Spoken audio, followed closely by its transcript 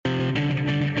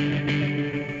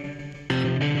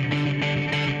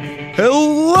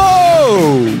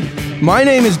Hello! My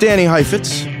name is Danny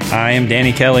Heifetz. I am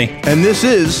Danny Kelly. And this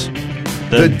is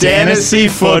the Dantasy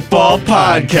Football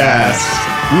Podcast.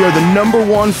 We are the number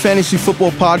one fantasy football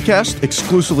podcast,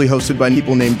 exclusively hosted by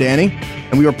people named Danny.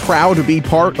 And we are proud to be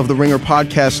part of the Ringer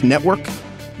Podcast Network.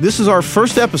 This is our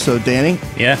first episode, Danny.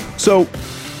 Yeah. So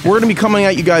we're going to be coming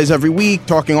at you guys every week,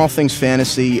 talking all things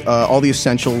fantasy, all the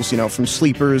essentials, from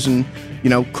sleepers and,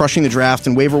 crushing the draft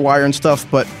and waiver wire and stuff.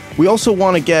 But we also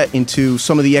want to get into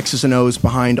some of the X's and O's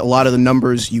behind a lot of the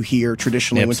numbers you hear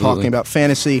traditionally when talking about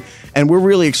fantasy. And we're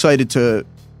really excited to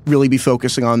really be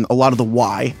focusing on a lot of the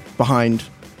why behind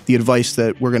the advice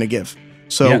that we're going to give.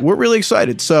 So we're really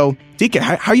excited. So, DK,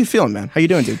 how you feeling, man? How you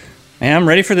doing, dude? Man, I'm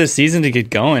ready for this season to get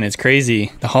going. It's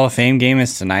crazy. The Hall of Fame game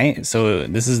is tonight, so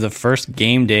this is the first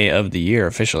game day of the year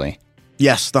officially.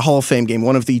 Yes, the Hall of Fame game,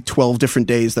 one of the 12 different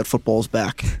days that football's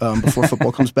back, before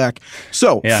football comes back.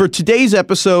 So, for today's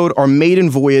episode, our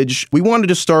maiden voyage, we wanted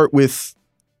to start with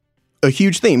a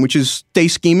huge theme, which is stay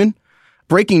scheming.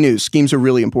 Breaking news, schemes are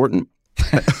really important.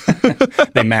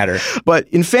 They matter. But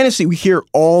in fantasy, we hear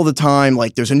all the time,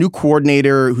 like, there's a new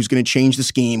coordinator who's going to change the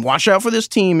scheme. Watch out for this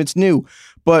team, it's new.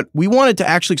 But we wanted to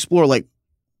actually explore, like,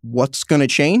 what's going to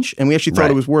change? And we actually thought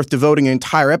it was worth devoting an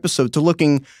entire episode to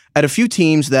looking at a few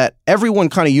teams that everyone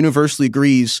kind of universally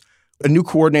agrees a new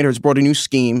coordinator has brought a new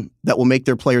scheme that will make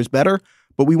their players better.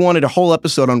 But we wanted a whole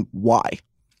episode on why.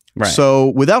 Right. So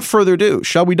without further ado,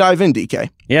 shall we dive in, DK?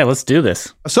 Yeah, let's do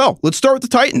this. So let's start with the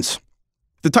Titans.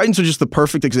 The Titans are just the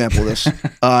perfect example of this.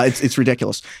 It's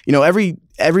ridiculous.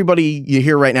 Everybody you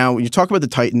hear right now, when you talk about the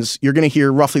Titans, you're going to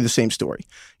hear roughly the same story.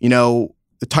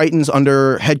 The Titans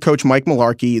under head coach Mike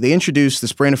Mularkey, they introduced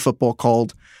this brand of football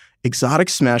called Exotic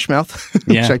Smash Mouth,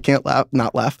 which I can't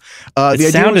not laugh.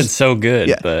 It sounded so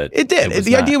good, but it did.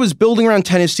 The idea was building around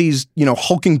Tennessee's,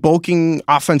 hulking, bulking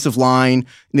offensive line.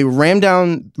 And they would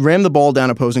ram the ball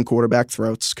down opposing quarterback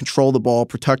throats, control the ball,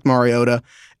 protect Mariota,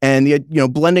 and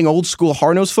blending old school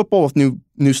hard-nosed football with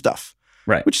new stuff.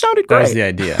 Right. Which sounded great. That was the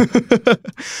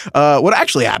idea. What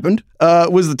actually happened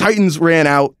was the Titans ran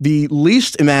out the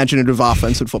least imaginative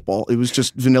offense in football. It was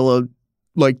just vanilla,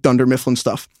 like Dunder Mifflin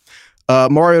stuff.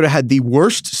 Mariota had the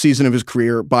worst season of his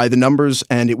career by the numbers,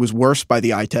 and it was worse by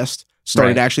the eye test.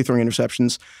 Started actually throwing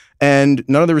interceptions. And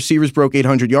none of the receivers broke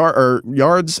 800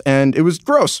 yards, and it was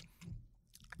gross.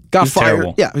 Got fired.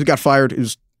 Terrible. Yeah, he got fired. It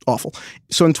was awful.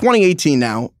 So in 2018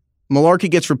 now,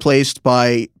 Mularkey gets replaced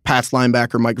by Pats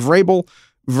linebacker Mike Vrabel.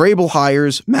 Vrabel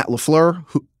hires Matt LaFleur,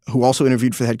 who also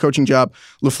interviewed for the head coaching job.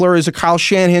 LaFleur is a Kyle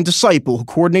Shanahan disciple who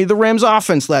coordinated the Rams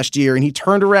offense last year, and he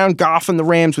turned around Goff and the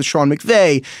Rams with Sean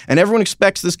McVay. And everyone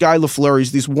expects this guy LaFleur,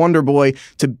 he's this wonder boy,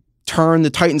 to turn the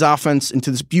Titans offense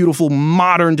into this beautiful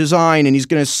modern design, and he's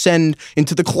going to ascend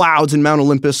into the clouds in Mount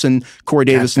Olympus, and Corey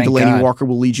Davis and Delaney Walker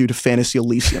will lead you to Fantasy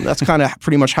Elysium. That's kind of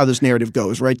pretty much how this narrative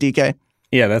goes, right, DK?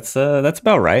 Yeah, that's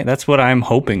about right. That's what I'm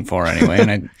hoping for anyway.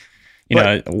 And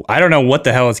I don't know what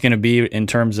the hell it's going to be in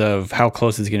terms of how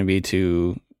close it's going to be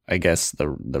to, I guess, the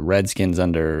Redskins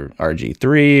under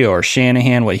RG3 or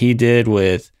Shanahan, what he did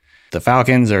with the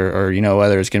Falcons, or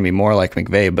whether it's going to be more like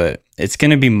McVay, but it's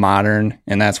going to be modern,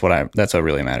 and that's what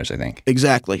really matters, I think.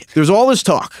 Exactly. There's all this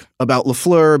talk about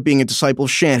LaFleur being a disciple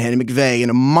of Shanahan and McVay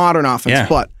and a modern offense,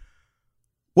 but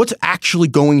what's actually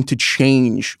going to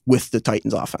change with the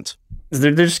Titans offense?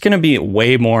 They're just going to be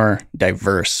way more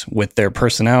diverse with their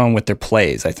personnel and with their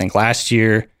plays. I think last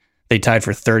year they tied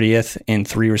for 30th in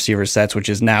 3 receiver sets, which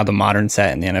is now the modern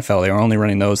set in the NFL. They were only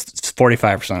running those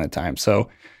 45% of the time. So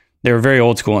they were very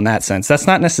old school in that sense. That's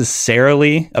not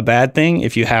necessarily a bad thing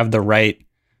if you have the right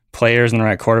players and the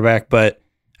right quarterback. But,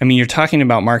 I mean, you're talking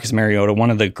about Marcus Mariota, one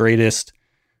of the greatest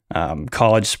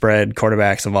college spread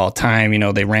quarterbacks of all time.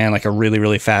 They ran like a really,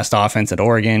 really fast offense at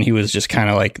Oregon. He was just kind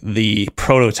of like the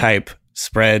prototype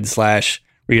spread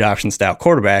 / read option style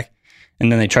quarterback.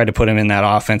 And then they tried to put him in that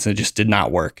offense and it just did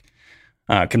not work.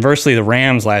 Conversely, the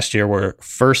Rams last year were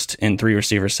first in 3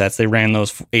 receiver sets. They ran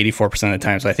those 84% of the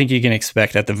time. So I think you can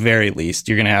expect at the very least,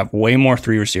 you're going to have way more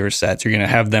 3 receiver sets. You're going to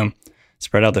have them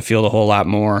spread out the field a whole lot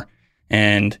more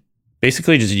and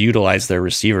basically just utilize their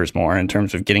receivers more in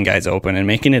terms of getting guys open and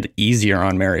making it easier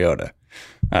on Mariota.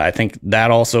 I think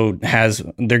that also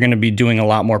they're going to be doing a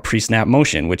lot more pre-snap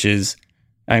motion, which is,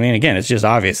 I mean, again, it's just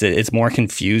obvious. It's more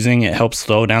confusing. It helps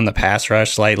slow down the pass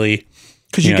rush slightly.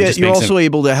 Because you're also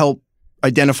able to help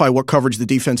identify what coverage the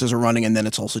defenses are running, and then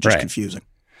it's also just confusing.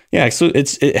 Yeah, so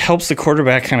it helps the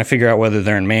quarterback kind of figure out whether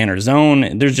they're in man or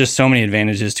zone. There's just so many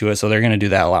advantages to it, so they're going to do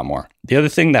that a lot more. The other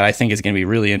thing that I think is going to be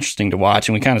really interesting to watch,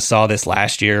 and we kind of saw this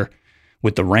last year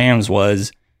with the Rams,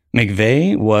 was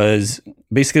McVay was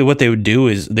basically what they would do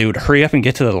is they would hurry up and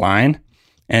get to the line,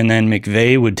 And then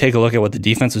McVay would take a look at what the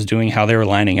defense was doing, how they were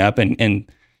lining up, and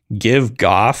give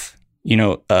Goff,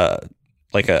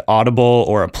 like an audible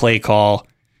or a play call.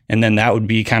 And then that would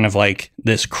be kind of like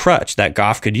this crutch that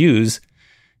Goff could use.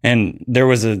 And there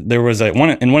was a one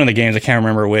in one of the games, I can't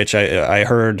remember which, I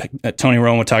heard Tony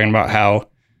Romo talking about how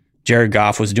Jared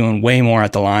Goff was doing way more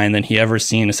at the line than he ever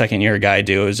seen a second-year guy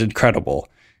do. It was incredible.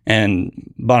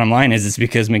 And bottom line is, it's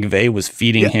because McVay was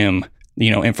feeding him,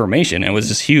 information. It was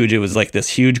just huge. It was like this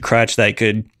huge crutch that he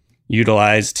could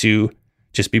utilize to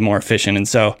just be more efficient. And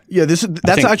so,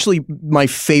 that's actually my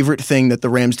favorite thing that the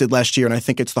Rams did last year, and I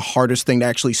think it's the hardest thing to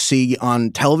actually see on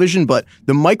television. But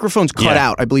the microphones cut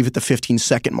out, I believe, at the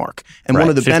 15-second mark. And one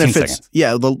of the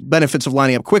benefits of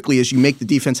lining up quickly is you make the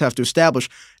defense have to establish.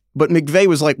 But McVay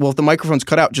was like, well, if the microphone's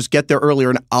cut out, just get there earlier,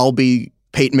 and I'll be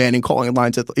Peyton Manning calling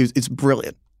lines. It's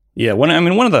brilliant. Yeah, one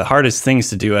of the hardest things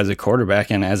to do as a quarterback,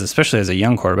 and especially as a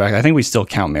young quarterback, I think we still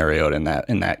count Mariota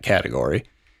in that category,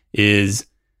 is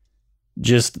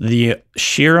just the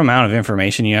sheer amount of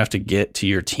information you have to get to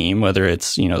your team, whether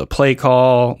it's, the play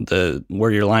call,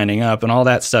 where you're lining up and all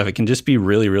that stuff. It can just be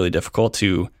really, really difficult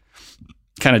to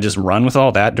kind of just run with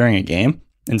all that during a game.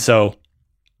 And so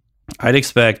I'd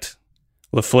expect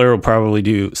LaFleur will probably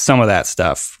do some of that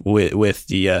stuff with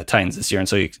the Titans this year. And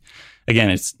so again,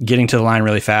 it's getting to the line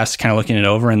really fast, kind of looking it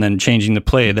over, and then changing the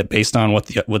play that based on what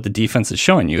the defense is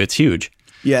showing you. It's huge.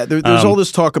 Yeah, there's all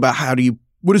this talk about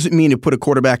what does it mean to put a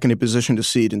quarterback in a position to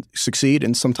succeed?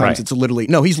 And sometimes it's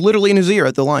he's literally in his ear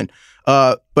at the line.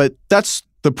 But that's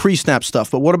the pre-snap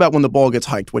stuff. But what about when the ball gets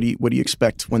hiked? What do you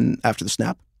expect after the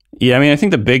snap? Yeah, I mean, I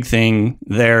think the big thing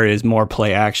there is more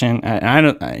play action. I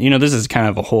don't, this is kind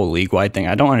of a whole league-wide thing.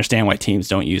 I don't understand why teams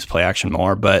don't use play action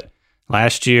more. But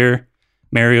last year,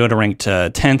 Mariota ranked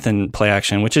 10th in play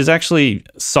action, which is actually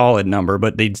a solid number,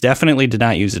 but they definitely did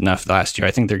not use it enough last year.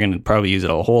 I think they're going to probably use it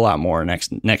a whole lot more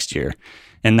next year.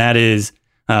 And that is,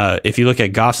 if you look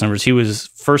at Goff's numbers, he was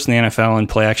first in the NFL in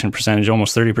play action percentage,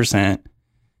 almost 30%.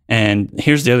 And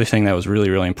here's the other thing that was really,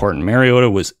 really important. Mariota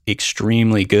was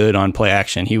extremely good on play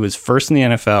action. He was first in the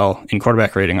NFL in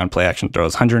quarterback rating on play action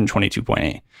throws,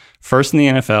 122.8. First in the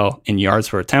NFL in yards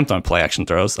per attempt on play action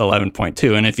throws,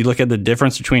 11.2. And if you look at the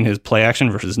difference between his play action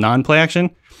versus non-play action,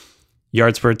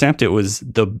 yards per attempt, it was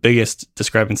the biggest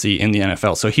discrepancy in the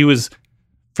NFL. So he was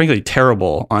frankly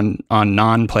terrible on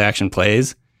non-play action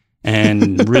plays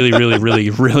and really, really,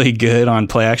 really, really good on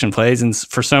play action plays. And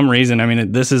for some reason, I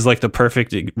mean, this is like the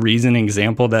perfect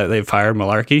example that they've hired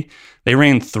Malarkey. They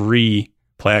ran 3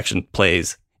 play action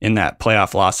plays in that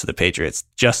playoff loss to the Patriots,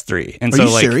 just 3. And Are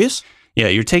you serious? Yeah,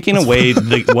 you're taking away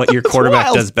what your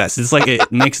quarterback does best. It's like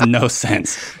it makes no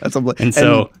sense. That's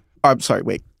I'm sorry,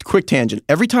 wait, quick tangent.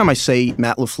 Every time I say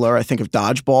Matt LaFleur, I think of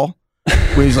dodgeball.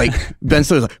 When he's like, Ben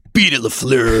Stiller's like, beat it,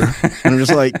 LaFleur. And I'm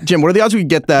just like, Jim, what are the odds we could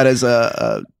get that as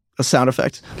a sound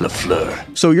effect?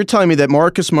 LaFleur. So you're telling me that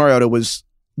Marcus Mariota was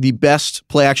the best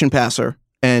play-action passer,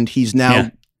 and he's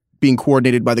now being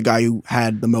coordinated by the guy who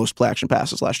had the most play-action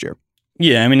passes last year?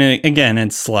 Yeah, I mean, again,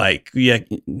 it's like,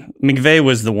 McVay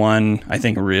was the one, I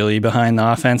think, really behind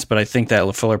the offense, but I think that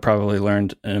LaFleur probably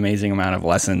learned an amazing amount of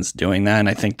lessons doing that, and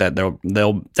I think that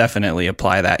they'll definitely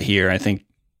apply that here. I think,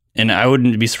 and I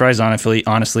wouldn't be surprised,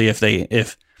 honestly,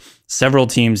 if several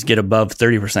teams get above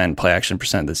 30% play action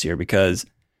percent this year, because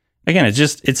again,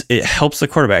 it helps the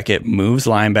quarterback. It moves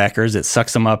linebackers. It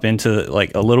sucks them up into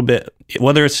like a little bit,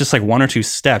 whether it's just like 1 or 2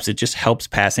 steps, it just helps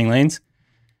passing lanes.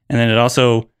 And then it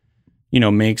also,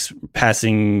 makes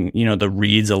passing, the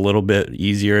reads a little bit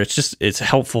easier. It's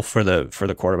helpful for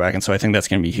the quarterback. And so I think that's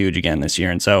going to be huge again this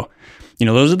year. And so,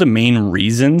 those are the main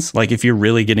reasons. Like if you're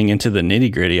really getting into the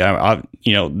nitty gritty,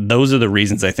 those are the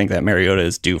reasons I think that Mariota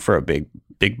is due for a big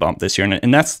bump this year.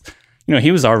 And that's,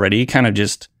 he was already kind of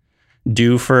just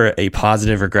due for a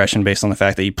positive regression based on the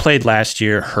fact that he played last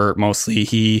year hurt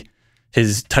mostly.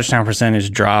 His touchdown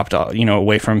percentage dropped,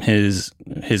 away from his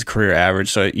career average.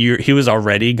 So he was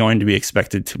already going to be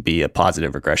expected to be a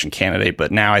positive regression candidate.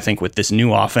 But now I think with this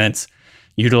new offense,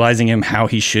 utilizing him how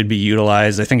he should be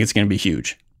utilized, I think it's going to be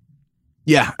huge.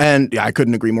 Yeah, and I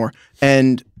couldn't agree more.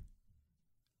 And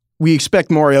we expect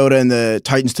Mariota and the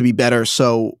Titans to be better.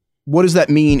 So what does that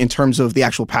mean in terms of the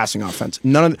actual passing offense?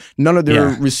 None of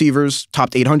their receivers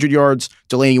topped 800 yards.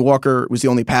 Delaney Walker was the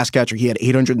only pass catcher. He had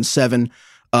 807.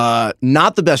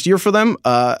 Not the best year for them.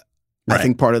 I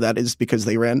think part of that is because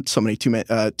they ran so many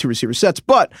two receiver sets.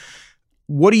 But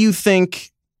what do you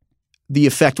think the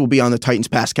effect will be on the Titans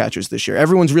pass catchers this year?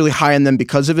 Everyone's really high on them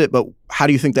because of it, but how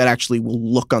do you think that actually will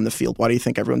look on the field? Why do you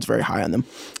think everyone's very high on them?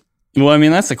 Well, I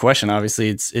mean, that's the question. Obviously,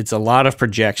 it's a lot of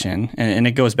projection, and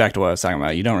it goes back to what I was talking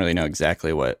about. You don't really know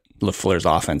exactly what LaFleur's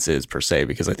offense is per se,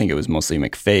 because I think it was mostly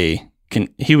McVay.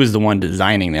 He was the one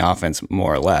designing the offense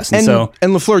more or less. And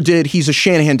LaFleur he's a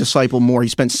Shanahan disciple more. He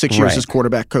spent 6 years as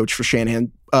quarterback coach for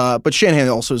Shanahan. But Shanahan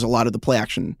also has a lot of the play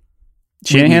action.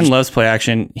 Shanahan loves play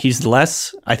action.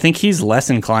 I think he's less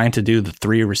inclined to do the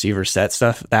 3 receiver set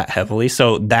stuff that heavily.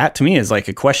 So that to me is like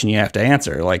a question you have to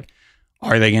answer. Like,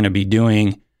 are they going to be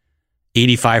doing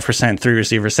 85% 3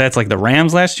 receiver sets like the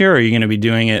Rams last year? Or are you going to be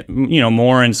doing it,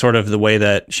 more in sort of the way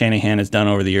that Shanahan has done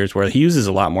over the years, where he uses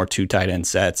a lot more 2 tight end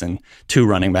sets and 2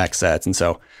 running back sets? And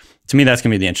so to me, that's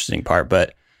going to be the interesting part.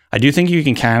 But I do think you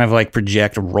can kind of like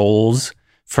project roles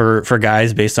for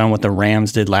guys based on what the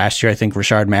Rams did last year. I think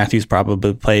Rashard Matthews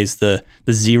probably plays the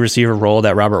Z receiver role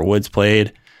that Robert Woods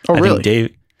played. Oh, really? I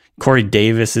think Corey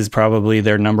Davis is probably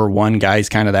their number 1 guy. He's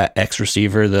kind of that X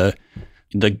receiver, the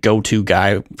go-to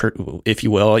guy, if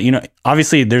you will.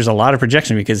 Obviously there's a lot of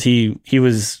projection because he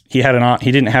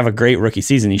didn't have a great rookie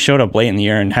season. He showed up late in the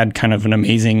year and had kind of an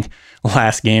amazing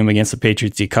last game against the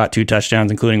Patriots. He caught 2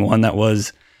 touchdowns, including one that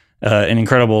was an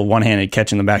incredible one-handed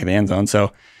catch in the back of the end zone.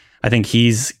 So I think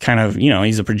he's kind of,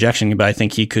 he's a projection, but I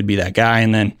think he could be that guy.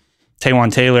 And then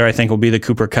Taywan Taylor, I think, will be the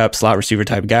Cooper Kupp slot receiver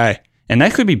type guy. And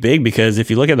that could be big because if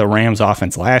you look at the Rams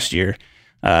offense last year,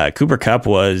 Cooper Kupp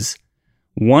was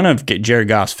one of Jared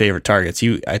Goff's favorite targets.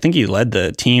 I think he led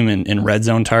the team in red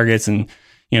zone targets and,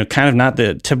 kind of not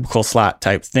the typical slot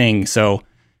type thing. So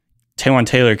Taywan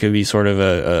Taylor could be sort of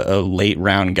a late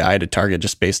round guy to target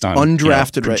just based on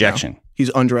undrafted projection. Right now. He's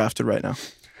undrafted right now.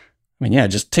 I mean, yeah,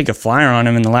 just take a flyer on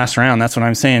him in the last round. That's what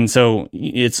I'm saying. So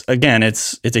it's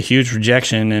a huge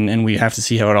projection, and we have to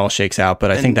see how it all shakes out. But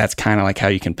I think that's kind of like how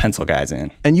you can pencil guys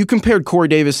in. And you compared Corey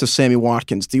Davis to Sammy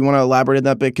Watkins. Do you want to elaborate on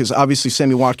that bit? Because obviously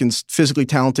Sammy Watkins, physically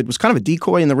talented, was kind of a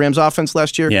decoy in the Rams offense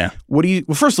last year. Yeah.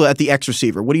 First of all, at the X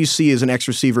receiver, what do you see as an X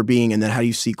receiver being, and then how do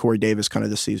you see Corey Davis kind of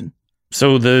this season?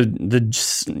 So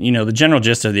the general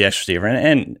gist of the X receiver,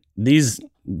 and these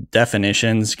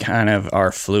definitions kind of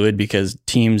are fluid because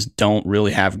teams don't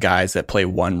really have guys that play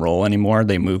one role anymore.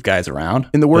 They move guys around.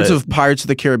 In the words of Pirates of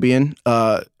the Caribbean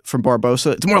from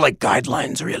Barbosa, it's more like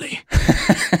guidelines, really.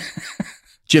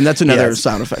 Jim, that's another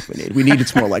sound effect we need. We need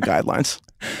it's more like guidelines.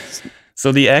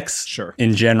 So the X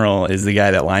in general is the guy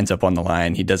that lines up on the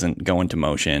line. He doesn't go into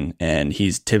motion, and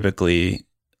he's typically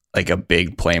like a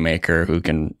big playmaker who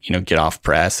can, get off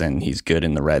press, and he's good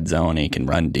in the red zone. And he can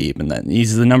run deep, and then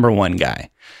he's the number 1 guy.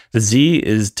 The Z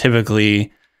is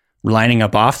typically lining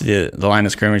up off the line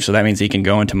of scrimmage, so that means he can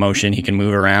go into motion. He can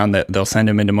move around. They'll send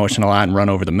him into motion a lot and run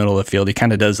over the middle of the field. He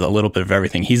kind of does a little bit of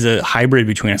everything. He's a hybrid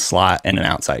between a slot and an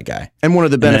outside guy. And one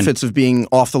of the benefits of being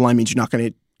off the line means you're not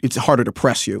going to. It's harder to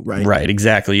press you, right? Right,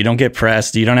 exactly. You don't get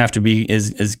pressed. You don't have to be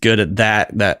as good at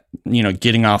that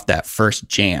getting off that first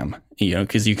jam,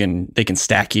 because they can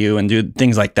stack you and do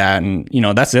things like that. And,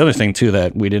 that's the other thing too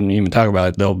that we didn't even talk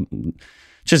about. They'll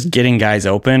just getting guys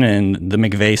open, and the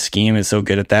McVay scheme is so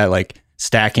good at that, like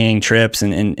stacking trips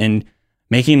and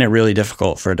making it really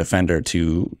difficult for a defender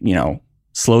to,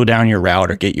 slow down your route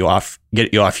or get you off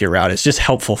your route. It's just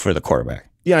helpful for the quarterback.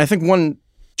 Yeah, I think one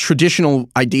traditional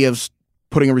idea of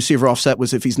putting a receiver offset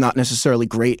was if he's not necessarily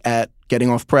great at getting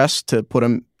off press to put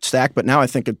him stack. But now I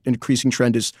think an increasing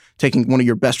trend is taking one of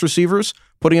your best receivers,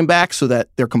 putting him back so that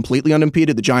they're completely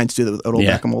unimpeded. The Giants do that with Odell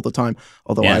Beckham all the time,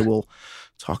 although I will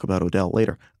talk about Odell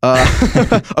later.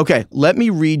 Okay, let me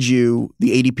read you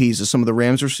the ADPs of some of the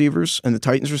Rams receivers and the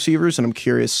Titans receivers, and I'm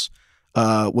curious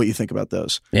what you think about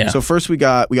those. Yeah. So first we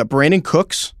got Brandon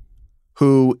Cooks,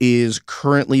 who is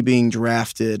currently being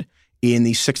drafted in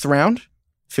the 6th round.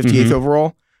 58th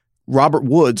overall. Robert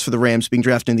Woods for the Rams being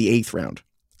drafted in the 8th round.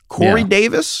 Corey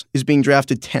Davis is being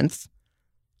drafted 10th.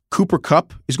 Cooper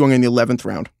Kupp is going in the 11th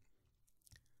round.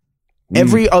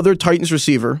 Every other Titans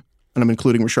receiver, and I'm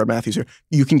including Rashard Matthews here,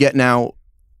 you can get now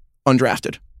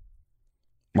undrafted.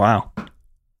 Wow.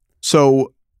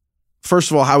 So,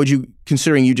 first of all, how would you,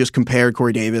 considering you just compared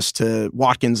Corey Davis to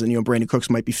Watkins and Brandon Cooks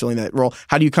might be filling that role,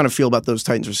 how do you kind of feel about those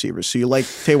Titans receivers? So you like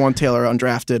Taywan Taylor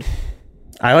undrafted?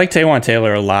 I like Taywan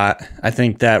Taylor a lot. I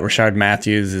think that Rashard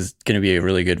Matthews is going to be a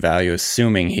really good value,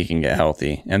 assuming he can get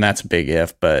healthy. And that's a big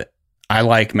if, but I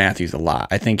like Matthews a lot.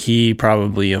 I think he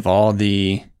probably, of all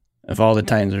the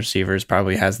Titans receivers,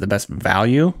 probably has the best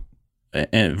value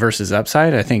versus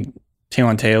upside. I think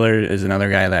Taywan Taylor is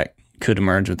another guy that could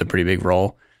emerge with a pretty big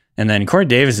role. And then Corey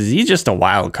Davis, he's just a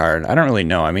wild card. I don't really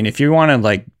know. I mean, if you want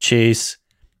to chase,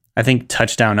 I think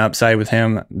touchdown upside with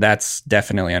him, that's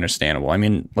definitely understandable. I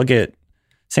mean, look at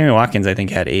Sammy Watkins, I think,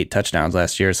 had 8 touchdowns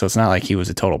last year, so it's not like he was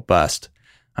a total bust.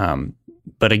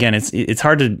 But again, it's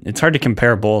hard to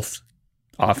compare both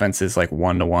offenses like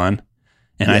 1-to-1.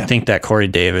 And I think that Corey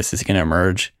Davis is going to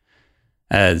emerge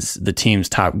as the team's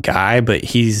top guy, but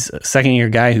he's a second-year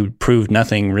guy who proved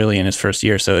nothing really in his first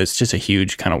year, so it's just a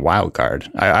huge kind of wild card.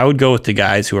 I would go with the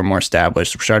guys who are more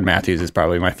established. Rashard Matthews is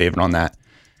probably my favorite on that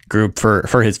group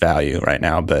for his value right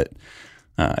now, but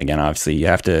again, obviously, you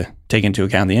have to take into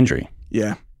account the injury.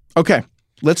 Yeah. Okay,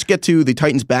 let's get to the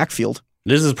Titans' backfield.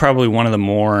 This is probably one of the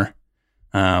more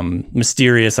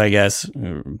mysterious, I guess,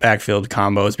 backfield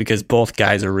combos because both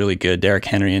guys are really good, Derrick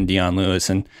Henry and Dion Lewis,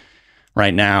 and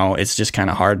right now, it's just kind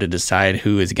of hard to decide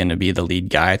who is going to be the lead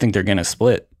guy. I think they're going to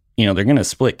split. They're going to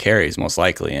split carries most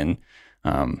likely. And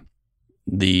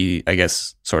the, I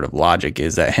guess, sort of logic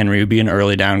is that Henry would be an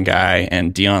early down guy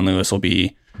and Dion Lewis will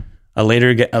be a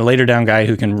later down guy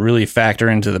who can really factor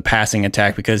into the passing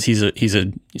attack because he's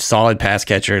a solid pass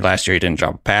catcher. Last year, he didn't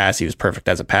drop a pass. He was perfect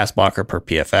as a pass blocker per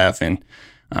PFF and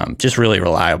just really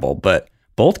reliable. But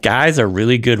both guys are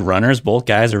really good runners. Both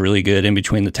guys are really good in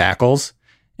between the tackles.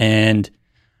 And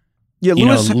yeah,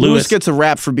 Lewis gets a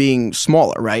rap for being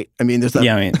smaller, right? I mean, there's that.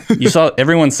 Yeah, I mean,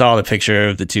 everyone saw the picture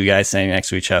of the two guys standing next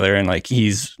to each other, and like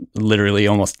he's literally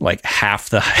almost like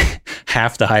half the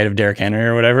height of Derrick Henry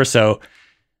or whatever. So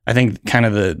I think kind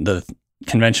of the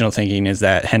conventional thinking is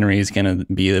that Henry is going to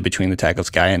be the between the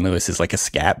tackles guy, and Lewis is like a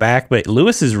scat back. But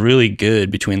Lewis is really good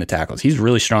between the tackles. He's a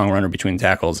really strong runner between the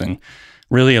tackles and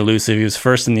really elusive. He was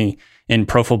first in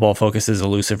Pro Football Focus's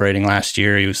elusive rating last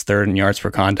year. He was third in yards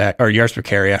per contact or yards per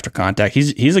carry after contact.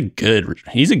 He's a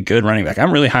good running back.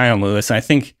 I'm really high on Lewis, and I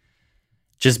think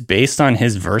just based on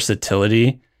his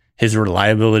versatility, his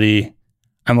reliability,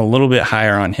 I'm a little bit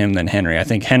higher on him than Henry. I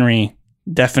think Henry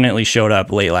definitely showed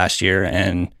up late last year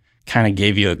and kind of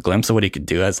gave you a glimpse of what he could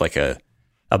do as like a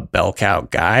bell cow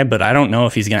guy, but I don't know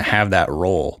if he's going to have that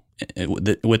role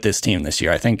with this team this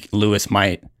year. I think Lewis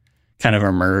might kind of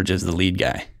emerge as the lead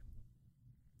guy.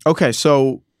 Okay,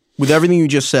 so with everything you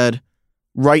just said,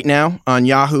 right now on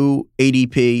Yahoo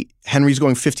ADP, Henry's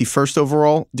going 51st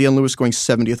overall, Dion Lewis going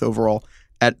 70th overall.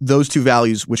 At those two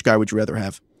values, which guy would you rather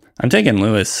have? I'm taking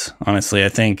Lewis, honestly. I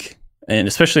think, and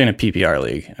especially in a PPR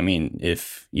league. I mean,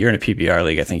 if you're in a PPR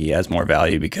league, I think he has more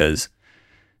value because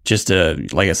just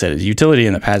like I said, his utility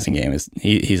in the passing game is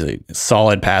he's a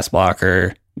solid pass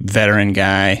blocker, veteran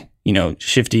guy,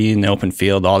 shifty in the open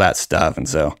field, all that stuff. And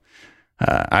so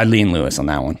I'd lean Lewis on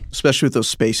that one. Especially with those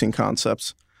spacing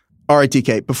concepts. All right,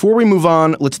 DK, before we move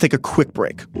on, let's take a quick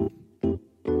break.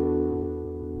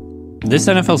 This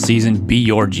NFL season, be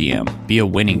your GM. Be a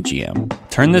winning GM.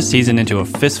 Turn this season into a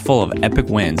fistful of epic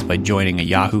wins by joining a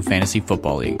Yahoo Fantasy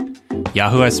Football League.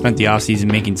 Yahoo has spent the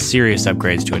offseason making serious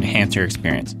upgrades to enhance your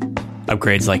experience.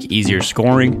 Upgrades like easier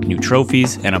scoring, new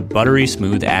trophies, and a buttery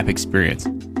smooth app experience.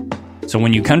 So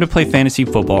when you come to play fantasy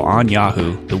football on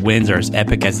Yahoo, the wins are as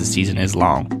epic as the season is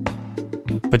long.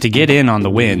 But to get in on the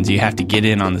wins, you have to get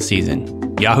in on the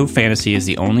season. Yahoo Fantasy is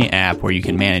the only app where you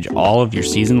can manage all of your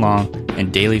season-long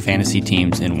and daily fantasy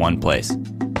teams in one place.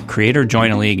 Create or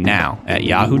join a league now at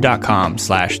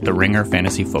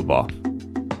yahoo.com/TheRingerFantasyFootball.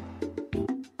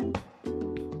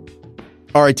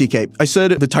 All right, DK. I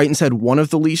said the Titans had one of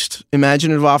the least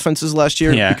imaginative offenses last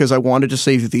year because I wanted to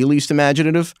save the least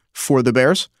imaginative for the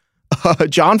Bears.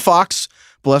 John Fox,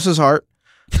 bless his heart,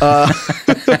 had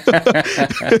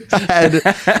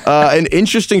an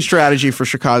interesting strategy for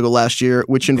Chicago last year,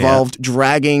 which involved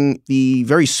dragging the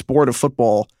very sport of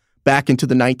football back into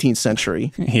the 19th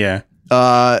century. Yeah.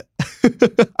 I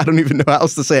don't even know how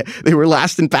else to say it. They were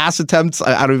last in pass attempts.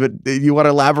 I don't even. You want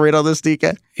to elaborate on this,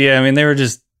 DK? Yeah, I mean, they were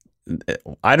just.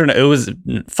 I don't know. It was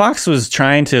Fox was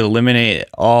trying to eliminate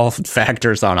all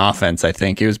factors on offense. I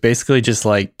think it was basically just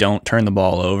like don't turn the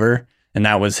ball over, and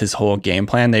that was his whole game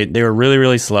plan. They were really,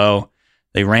 really slow.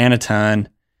 They ran a ton.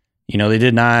 They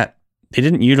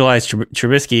didn't utilize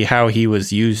Trubisky how he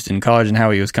was used in college and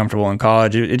how he was comfortable in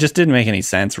college. It just didn't make any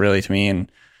sense really to me.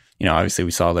 And obviously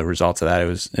we saw the results of that.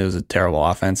 It was a terrible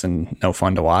offense and no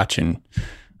fun to watch. And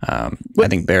I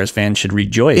think Bears fans should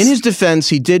rejoice. In his defense,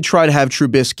 he did try to have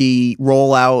Trubisky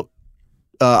roll out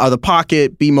of the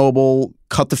pocket, be mobile,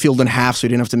 cut the field in half so he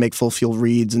didn't have to make full field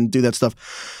reads and do that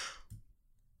stuff.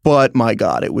 But my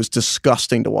God, it was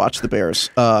disgusting to watch the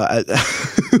Bears.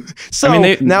 So I mean,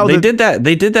 they did that.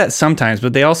 They did that sometimes,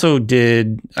 but they also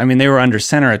did. I mean, they were under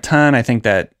center a ton. I think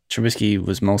that Trubisky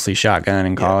was mostly shotgun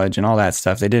in college and all that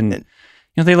stuff. They didn't.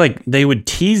 They would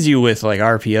tease you with like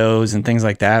RPOs and things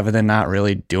like that, but then not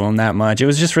really do them that much. It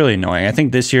was just really annoying. I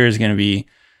think this year is going to be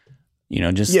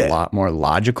just a lot more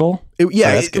logical. It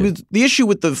was the issue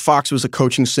with the Fox was a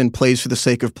coaching sin, plays for the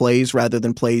sake of plays rather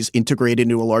than plays integrated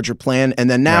into a larger plan. And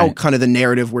then now kind of the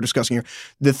narrative we're discussing here.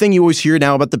 The thing you always hear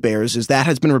now about the Bears is that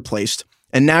has been replaced.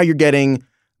 And now you're getting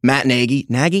Matt Nagy.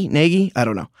 Nagy? I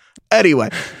don't know. Anyway,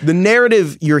 the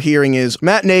narrative you're hearing is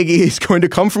Matt Nagy is going to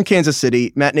come from Kansas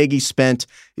City. Matt Nagy spent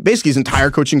basically his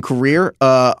entire coaching career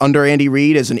under Andy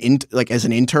Reid as an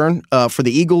intern for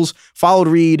the Eagles. Followed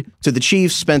Reid to the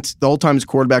Chiefs. Spent the whole time as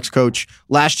quarterbacks coach.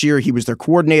 Last year he was their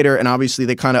coordinator, and obviously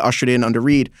they kind of ushered in under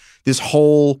Reid this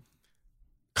whole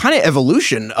kind of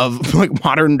evolution of like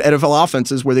modern NFL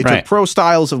offenses where they took pro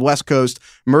styles of West Coast,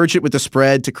 merged it with the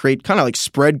spread to create kind of like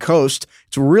spread coast.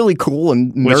 It's really cool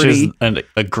and nerdy. Which is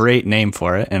a great name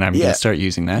for it, and I'm going to start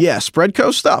using that. Yeah, spread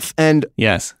coast stuff. And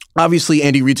yes, obviously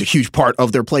Andy Reid's a huge part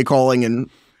of their play calling,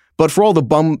 but for all the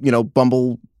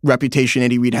bumble reputation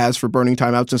Andy Reid has for burning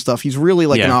timeouts and stuff, he's really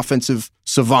like an offensive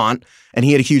savant, and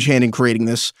he had a huge hand in creating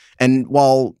this. And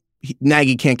while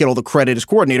Nagy can't get all the credit as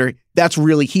coordinator,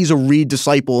 he's a Reid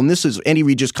disciple, and Andy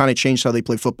Reid just kind of changed how they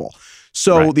play football.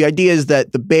 So the idea is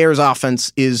that the Bears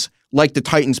offense is like the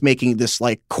Titans making this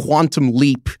like quantum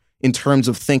leap in terms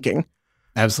of thinking.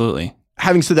 Absolutely.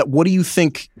 Having said that, what do you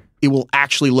think it will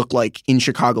actually look like in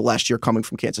Chicago last year coming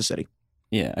from Kansas City?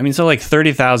 Yeah, I mean, so like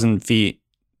 30,000 feet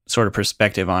sort of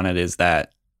perspective on it is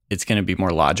that it's going to be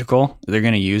more logical. They're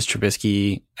going to use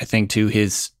Trubisky, I think, to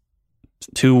his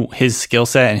skill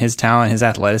set and his talent, his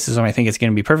athleticism. I think it's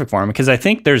going to be perfect for him because I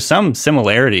think there's some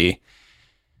similarity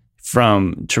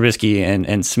from Trubisky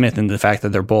and Smith in the fact that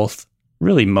they're both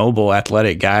really mobile,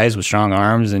 athletic guys with strong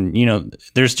arms. And,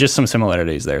 there's just some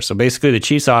similarities there. So basically the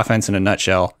Chiefs offense in a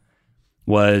nutshell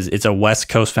it's a West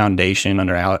Coast foundation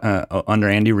under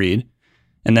Andy Reid.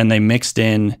 And then they mixed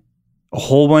in a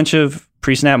whole bunch of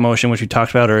pre-snap motion, which we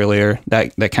talked about earlier,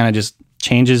 that kind of just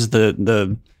changes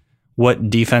the what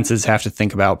defenses have to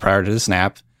think about prior to the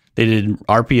snap. They did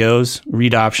RPOs,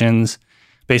 read options,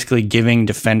 basically giving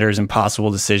defenders impossible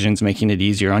decisions, making it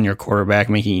easier on your quarterback,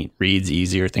 making reads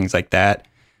easier, things like that.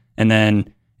 And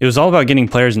then it was all about getting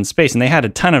players in space. And they had a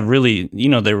ton of really,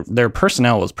 their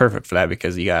personnel was perfect for that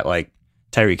because you got like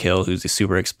Tyreek Hill, who's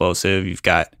super explosive. You've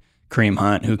got Kareem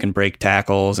Hunt, who can break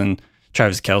tackles, and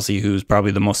Travis Kelce, who's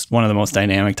probably one of the most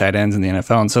dynamic tight ends in the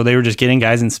NFL. And so they were just getting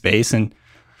guys in space. And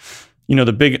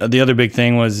the other big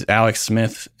thing was Alex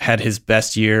Smith had his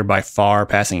best year by far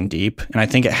passing deep. And I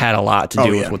think it had a lot to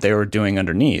do with what they were doing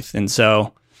underneath. And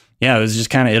so, it was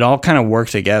just it all kind of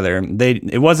worked together.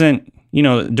 It wasn't,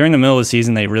 during the middle of the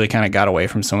season, they really kind of got away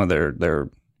from some of their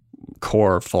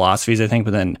core philosophies, I think.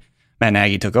 But then Matt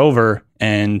Nagy took over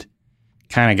and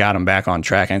kind of got him back on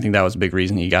track. And I think that was a big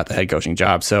reason he got the head coaching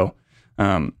job. So,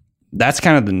 that's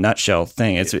kind of the nutshell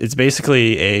thing. It's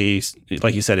basically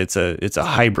like you said, it's a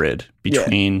hybrid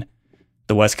between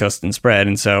the West Coast and spread.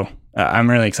 And so I'm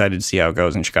really excited to see how it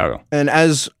goes in Chicago. And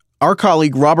as our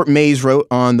colleague Robert Mays wrote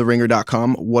on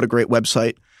theringer.com, what a great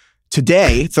website.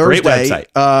 Today, Thursday,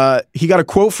 he got a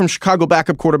quote from Chicago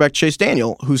backup quarterback Chase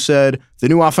Daniel, who said, the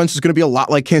new offense is going to be a lot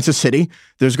like Kansas City.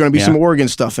 There's going to be some Oregon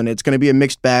stuff in it. It's going to be a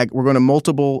mixed bag. We're going to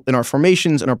multiple in our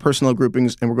formations and our personnel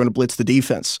groupings, and we're going to blitz the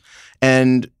defense.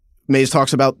 And Mays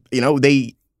talks about, in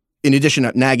addition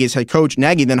to Nagy's head coach,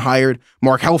 Nagy then hired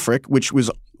Mark Helfrich,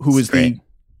 who was an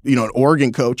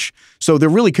Oregon coach. So they're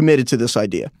really committed to this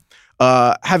idea.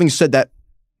 Having said that,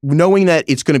 knowing that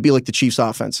it's going to be like the Chiefs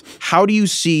offense, how do you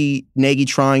see Nagy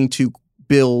trying to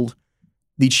build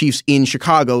the Chiefs in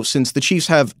Chicago, since the Chiefs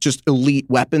have just elite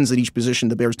weapons at each position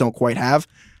the Bears don't quite have?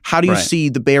 How do you see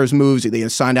the Bears' moves? They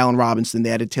signed Allen Robinson,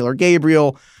 they added Taylor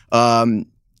Gabriel.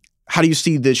 How do you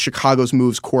see the Chicago's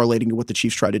moves correlating to what the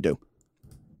Chiefs try to do?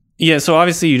 Yeah, so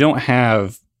obviously you don't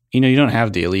have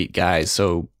the elite guys.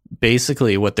 So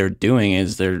basically what they're doing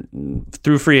is they're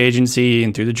through free agency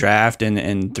and through the draft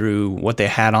and through what they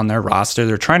had on their roster,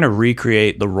 they're trying to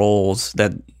recreate the roles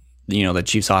that the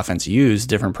Chiefs offense used,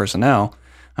 different personnel.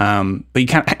 But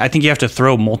I think you have to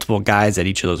throw multiple guys at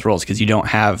each of those roles because you don't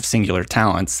have singular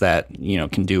talents that,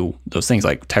 can do those things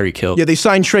like Tyreek Hill. Yeah, they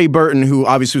signed Trey Burton, who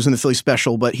obviously was in the Philly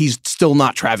special, but he's still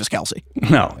not Travis Kelce.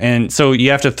 No. And so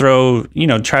you have to throw,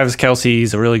 Travis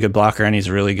Kelce's a really good blocker and he's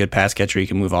a really good pass catcher. He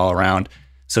can move all around.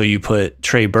 So you put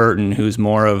Trey Burton, who's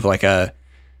more of like a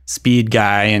speed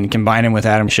guy, and combine him with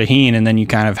Adam Shaheen, and then you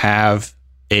kind of have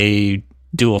a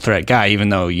dual threat guy, even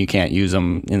though you can't use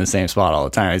them in the same spot all the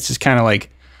time. It's just kind of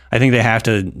like, I think they have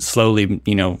to slowly,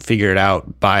 figure it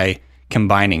out by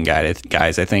combining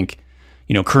guys. I think,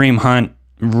 Kareem Hunt,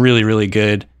 really, really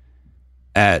good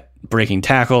at breaking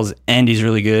tackles, and he's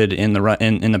really good in the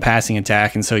in the passing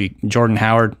attack. And so Jordan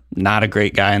Howard, not a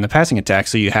great guy in the passing attack.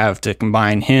 So you have to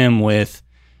combine him with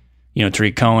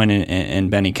Tariq Cohen and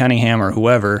Benny Cunningham or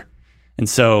whoever. And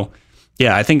so,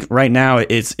 yeah, I think right now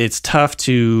it's tough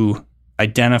to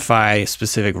identify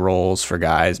specific roles for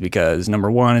guys because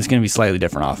number one, it's going to be slightly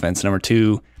different offense. Number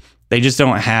two, they just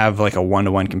don't have like a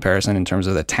one-to-one comparison in terms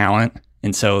of the talent.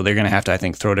 And so they're going to have to, I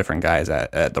think, throw different guys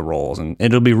at the roles. And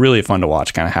it'll be really fun to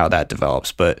watch kind of how that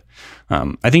develops. But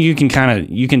I think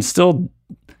you can still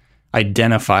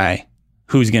identify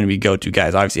who's going to be go-to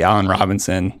guys. Obviously, Allen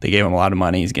Robinson, they gave him a lot of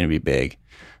money. He's going to be big.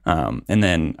 And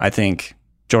then I think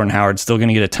Jordan Howard's still going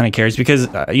to get a ton of carries because,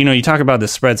 you talk about the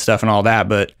spread stuff and all that,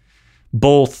 but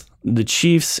both the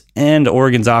Chiefs and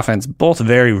Oregon's offense, both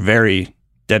very, very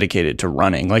dedicated to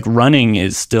running. Like running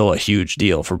is still a huge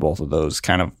deal for both of those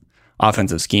kind of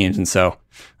offensive schemes. And so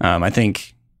I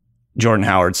think Jordan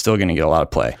Howard's still going to get a lot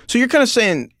of play. So you're kind of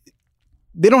saying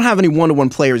they don't have any one-to-one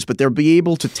players, but they'll be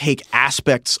able to take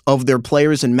aspects of their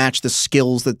players and match the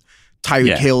skills that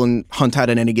Tyreek Hill and Hunt had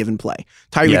in any given play.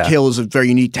 Tyreek Hill is a very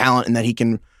unique talent in that he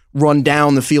can run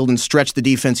down the field and stretch the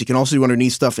defense. He can also do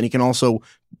underneath stuff, and he can also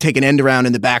take an end around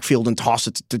in the backfield and toss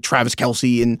it to Travis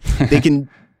Kelce. And they can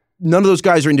none of those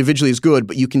guys are individually as good,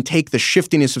 but you can take the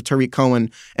shiftiness of Tariq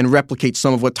Cohen and replicate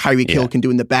some of what Tyreek Hill can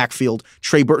do in the backfield.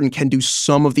 Trey Burton can do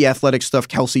some of the athletic stuff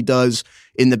Kelce does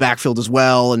in the backfield as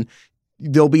well, and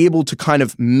they'll be able to kind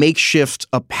of makeshift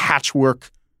a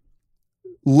patchwork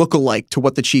lookalike to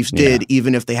what the Chiefs did,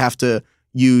 even if they have to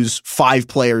use 5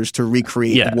 players to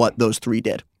recreate what those 3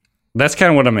 did. That's kind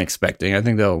of what I'm expecting. I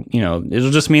think they'll,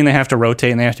 it'll just mean they have to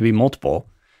rotate and they have to be multiple,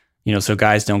 so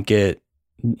guys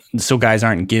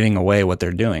aren't giving away what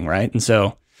they're doing, right? And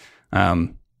so I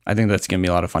think that's going to be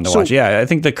a lot of fun to watch. Yeah, I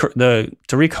think the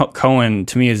Tariq Cohen,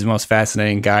 to me, is the most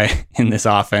fascinating guy in this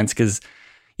offense because,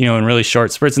 in really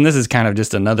short spurts, and this is kind of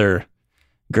just another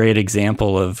great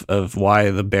example of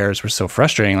why the Bears were so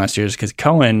frustrating last year is because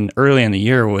Cohen early in the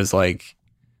year was like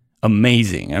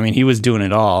amazing. I mean, he was doing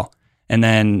it all. And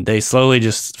then they slowly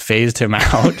just phased him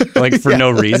out for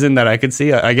no reason that I could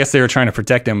see. I guess they were trying to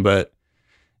protect him, but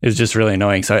it was just really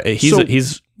annoying. So he's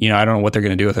I don't know what they're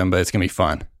going to do with him, but it's going to be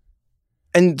fun.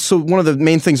 And so one of the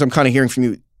main things I'm kind of hearing from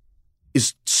you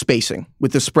is spacing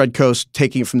with the spread coast,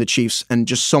 taking it from the Chiefs, and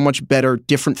just so much better,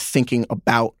 different thinking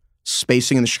about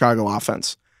spacing in the Chicago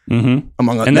offense,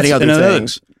 among many other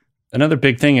things. Another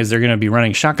big thing is they're going to be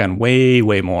running shotgun way,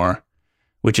 way more,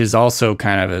 which is also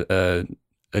kind of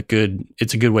a good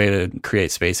way to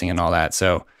create spacing and all that.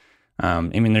 So,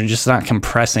 they're just not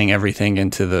compressing everything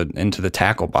into the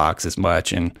tackle box as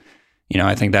much. And,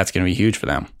 I think that's going to be huge for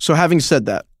them. So having said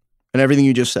that and everything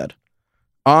you just said,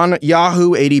 on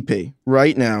Yahoo ADP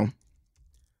right now,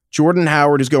 Jordan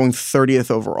Howard is going 30th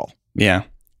overall. Yeah.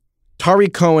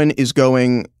 Tariq Cohen is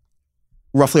going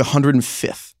roughly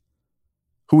 105th.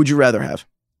 Who would you rather have?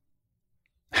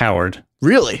 Howard.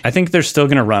 Really? I think they're still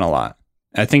going to run a lot.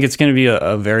 I think it's going to be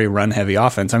a very run-heavy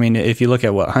offense. I mean, if you look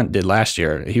at what Hunt did last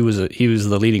year, he was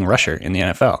the leading rusher in the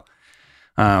NFL.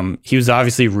 He was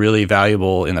obviously really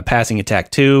valuable in the passing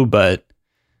attack too, but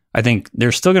I think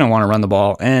they're still going to want to run the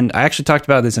ball. And I actually talked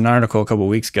about this in an article a couple of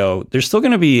weeks ago. There's still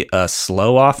going to be a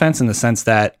slow offense in the sense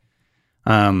that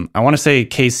I want to say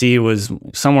KC was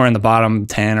somewhere in the bottom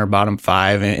 10 or bottom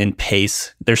 5 in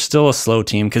pace. They're still a slow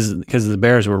team because the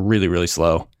Bears were really, really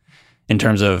slow in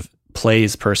terms of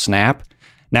plays per snap.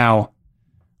 Now,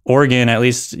 Oregon, at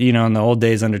least, in the old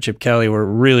days under Chip Kelly, were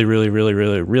really, really, really,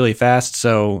 really, really fast.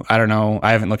 So I don't know.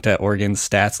 I haven't looked at Oregon's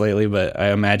stats lately, but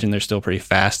I imagine they're still pretty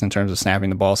fast in terms of snapping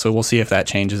the ball. So we'll see if that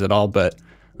changes at all. But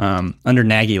under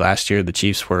Nagy last year, the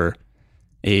Chiefs were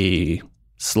a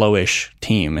slowish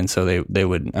team. And so they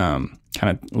would kind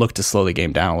of look to slow the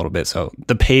game down a little bit. So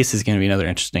the pace is going to be another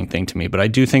interesting thing to me. But I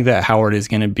do think that Howard is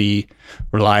going to be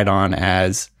relied on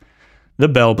as the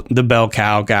bell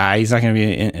cow guy. He's not going to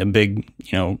be a big,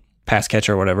 pass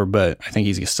catcher or whatever, but I think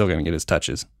he's still going to get his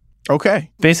touches.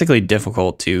 Okay. Basically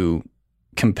difficult to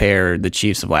compare the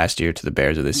Chiefs of last year to the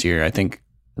Bears of this year. I think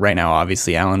right now,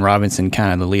 obviously, Allen Robinson,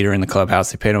 kind of the leader in the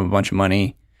clubhouse. They paid him a bunch of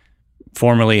money.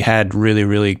 Formerly had really,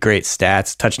 really great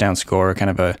stats, touchdown scorer, kind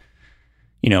of a,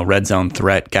 red zone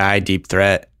threat guy, deep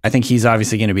threat. I think he's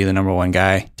obviously going to be the number one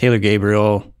guy. Taylor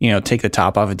Gabriel, take the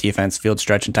top off a defense, field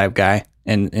stretching type guy.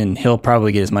 And he'll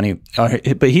probably get his money,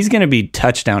 but he's going to be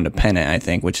touchdown dependent, I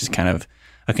think, which is kind of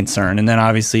a concern. And then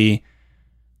obviously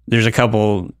there's a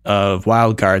couple of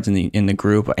wild cards in the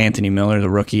group. Anthony Miller, the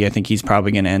rookie, I think he's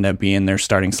probably going to end up being their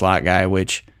starting slot guy,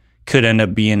 which could end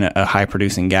up being a high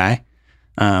producing guy.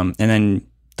 And then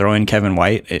throw in Kevin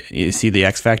White. Is he the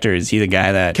X factor? Is he the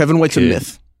guy that Kevin White's a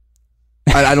myth?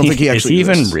 I don't think he actually is.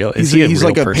 He even real? He's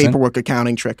like a paperwork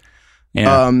accounting trick.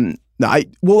 Yeah.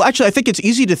 No, actually, I think it's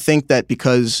easy to think that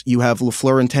because you have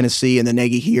LaFleur in Tennessee and then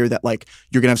Nagy here that like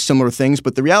you're going to have similar things.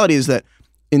 But the reality is that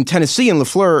in Tennessee and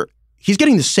LaFleur, he's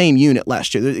getting the same unit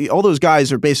last year. All those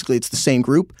guys are basically, it's the same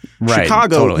group. Right,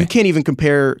 Chicago, totally. You can't even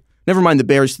compare, never mind the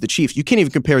Bears to the Chiefs, you can't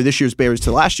even compare this year's Bears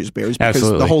to last year's Bears because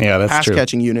Absolutely. the whole Yeah, pass true.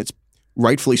 catching unit's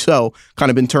rightfully so kind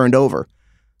of been turned over.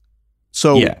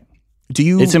 So Yeah. do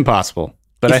you... It's impossible.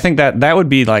 But I think that would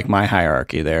be like my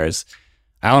hierarchy there is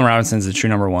Allen Robinson's the true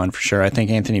number one for sure. I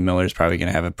think Anthony Miller is probably going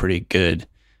to have a pretty good,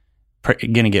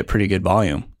 going to get pretty good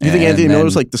volume. Do you think Anthony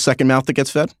Miller's like the second mouth that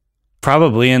gets fed?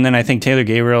 Probably. And then I think Taylor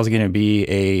Gabriel is going to be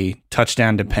a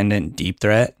touchdown dependent deep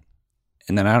threat.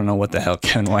 And then I don't know what the hell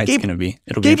Kevin White's going to be.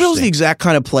 It'll be Gabriel's the interesting. exact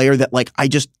kind of player that like I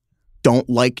just don't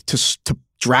like to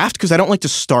draft because I don't like to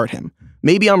start him.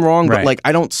 Maybe I'm wrong, but Right. like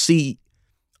I don't see...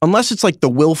 Unless it's like the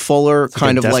Will Fuller It's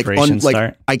kind like of a like, desperation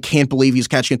start. I can't believe he's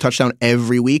catching a touchdown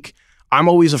every week. I'm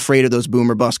always afraid of those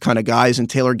boomer bust kind of guys. And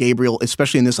Taylor Gabriel,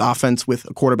 especially in this offense with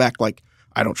a quarterback, like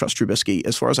I don't trust Trubisky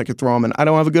as far as I could throw him, and I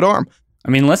don't have a good arm. I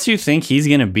mean, unless you think he's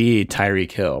going to be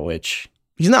Tyreek Hill, which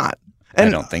He's not. And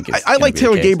I don't think it's I gonna like be the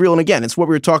Taylor case. Gabriel, and again, it's what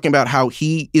we were talking about, how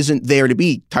he isn't there to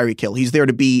be Tyreek Hill. He's there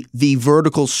to be the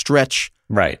vertical stretch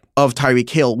right. of Tyreek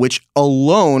Hill, which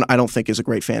alone I don't think is a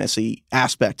great fantasy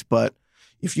aspect. But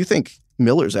if you think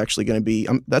Miller's actually going to be,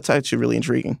 that's actually really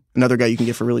intriguing. Another guy you can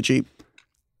get for really cheap.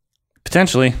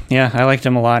 Potentially. Yeah. I liked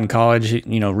him a lot in college.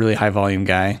 Really high volume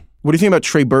guy. What do you think about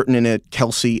Trey Burton in a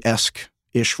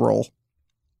Kelsey-esque-ish role?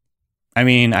 I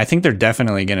mean, I think they're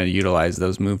definitely going to utilize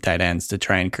those move tight ends to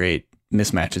try and create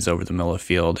mismatches over the middle of the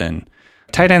field. And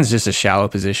tight end's just a shallow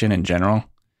position in general.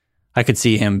 I could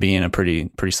see him being a pretty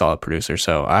solid producer.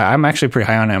 So I'm actually pretty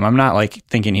high on him. I'm not like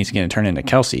thinking he's going to turn into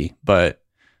Kelsey, but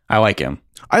I like him.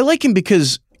 I like him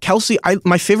because Kelsey,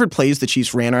 my favorite plays the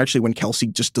Chiefs ran are actually when Kelsey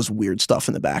just does weird stuff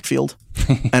in the backfield.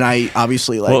 And I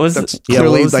obviously like,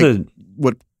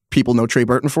 what people know Trey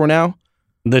Burton for now.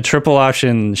 The triple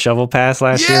option shovel pass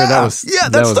last year, that was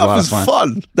stuff is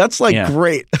fun. That's like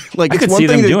great. Like I could see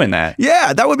them doing that.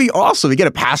 Yeah, that would be awesome. You get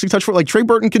a passing touch for like Trey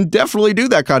Burton can definitely do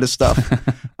that kind of stuff. So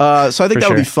I think that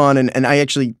would be fun, and I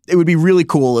actually it would be really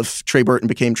cool if Trey Burton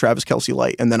became Travis Kelce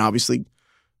light, and then obviously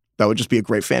that would just be a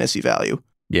great fantasy value.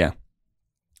 Yeah.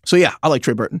 So yeah, I like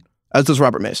Trey Burton, as does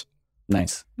Robert Mays.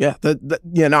 Nice. Yeah,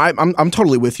 I'm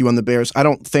totally with you on the Bears. I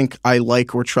don't think I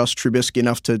like or trust Trubisky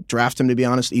enough to draft him, to be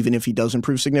honest, even if he does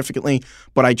improve significantly.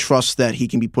 But I trust that he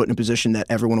can be put in a position that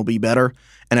everyone will be better.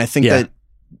 And I think that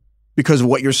because of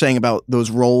what you're saying about those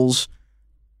roles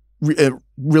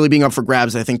really being up for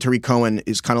grabs, I think Tariq Cohen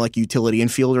is kind of like a utility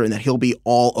infielder, and that he'll be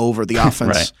all over the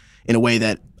offense in a way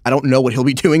that I don't know what he'll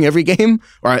be doing every game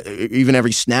or even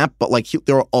every snap, but like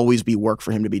there will always be work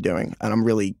for him to be doing. And I'm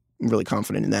really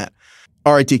confident in that.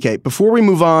 All right, DK, before we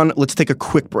move on, let's take a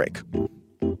quick break.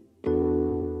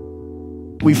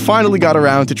 We finally got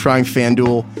around to trying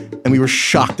FanDuel, and we were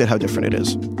shocked at how different it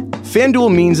is.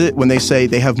 FanDuel means it when they say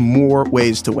they have more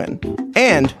ways to win.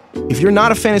 And if you're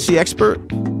not a fantasy expert,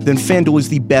 then FanDuel is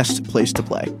the best place to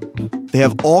play. They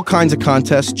have all kinds of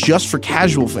contests just for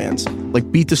casual fans,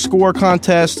 like Beat the Score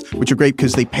contests, which are great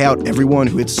because they pay out everyone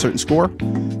who hits a certain score.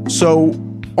 So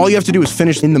all you have to do is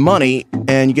finish in the money,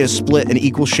 and you get a split an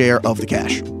equal share of the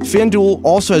cash. FanDuel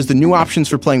also has the new options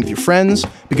for playing with your friends,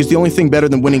 because the only thing better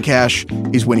than winning cash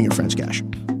is winning your friends' cash.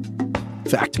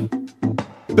 Fact.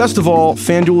 Best of all,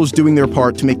 FanDuel is doing their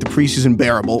part to make the preseason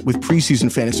bearable with preseason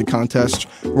fantasy contests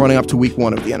running up to week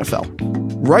 1 of the NFL.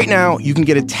 Right now, you can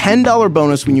get a $10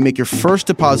 bonus when you make your first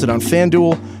deposit on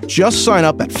FanDuel. Just sign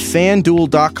up at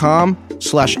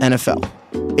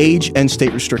FanDuel.com/NFL. Age and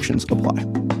state restrictions apply.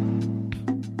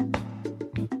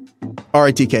 All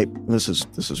right, DK. This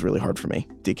is really hard for me,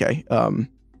 DK.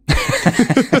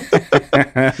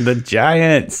 The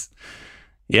Giants.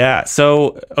 Yeah.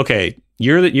 So, okay,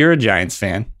 you're a Giants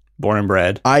fan, born and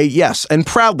bred. Yes, and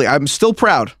proudly. I'm still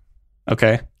proud.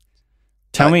 Okay.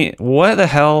 Tell me, what the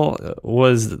hell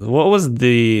was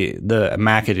the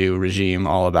McAdoo regime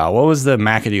all about? What was the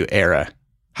McAdoo era?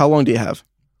 How long do you have?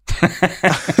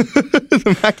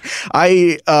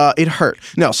 It hurt.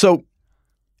 No, so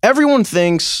everyone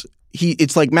thinks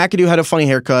it's like McAdoo had a funny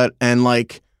haircut and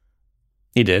like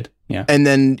he did, yeah. And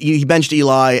then he benched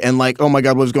Eli and like, oh my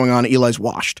God, what was going on? Eli's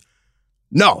washed.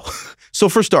 No. So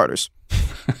for starters,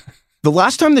 the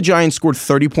last time the Giants scored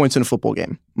 30 points in a football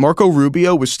game, Marco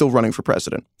Rubio was still running for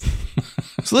president.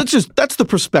 So that's the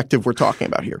perspective we're talking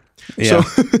about here. Yeah.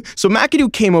 So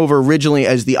McAdoo came over originally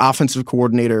as the offensive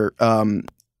coordinator.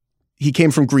 he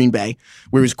came from Green Bay,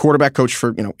 where he was quarterback coach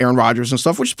for, Aaron Rodgers and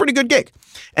stuff, which is a pretty good gig.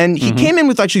 And he came in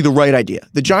with actually the right idea.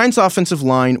 The Giants' offensive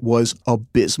line was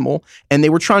abysmal, and they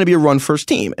were trying to be a run-first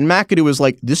team. And McAdoo was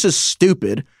like, this is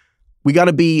stupid. We got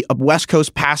to be a West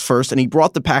Coast pass first. And he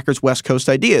brought the Packers West Coast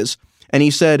ideas. And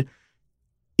he said,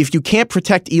 if you can't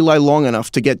protect Eli long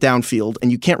enough to get downfield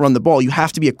and you can't run the ball, you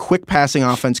have to be a quick passing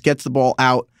offense, gets the ball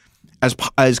out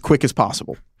as quick as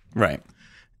possible. Right.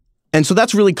 And so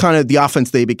that's really kind of the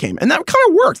offense they became. And that kind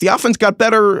of worked. The offense got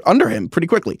better under him pretty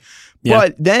quickly. Yeah.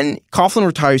 But then Coughlin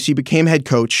retires, he became head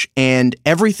coach, and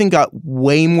everything got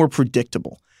way more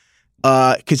predictable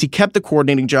because he kept the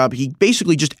coordinating job. He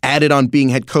basically just added on being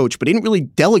head coach, but he didn't really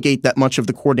delegate that much of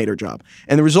the coordinator job.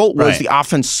 And the result was the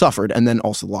offense suffered, and then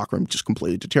also the locker room just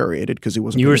completely deteriorated because he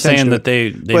wasn't. You were saying that they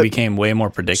became way more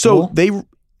predictable? So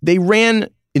they ran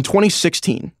in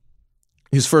 2016,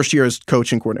 his first year as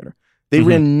coach and coordinator. They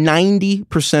ran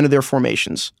 90% of their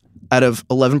formations out of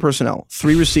 11 personnel,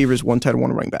 3 receivers, 1 tight end,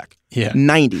 1 running back. Yeah.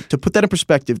 90. To put that in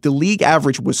perspective, the league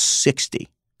average was 60.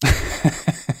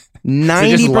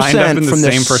 90% from the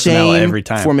same personnel every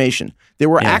time. Formation. There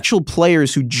were actual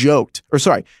players who joked,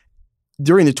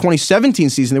 during the 2017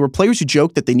 season, there were players who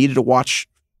joked that they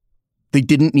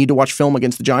didn't need to watch film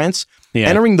against the Giants. Yeah.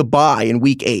 Entering the bye in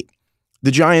week 8,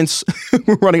 the Giants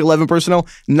were running 11 personnel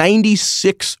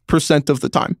 96% of the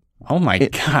time. Oh my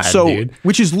God, dude.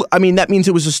 Which is, that means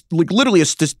it was literally a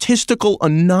statistical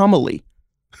anomaly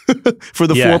for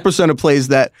the 4% of plays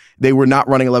that they were not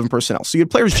running 11 personnel. So you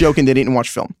had players joking they didn't watch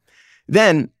film.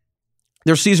 Then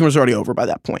their season was already over by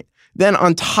that point. Then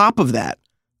on top of that,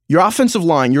 your offensive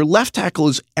line, your left tackle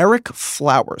is Eric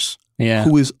Flowers,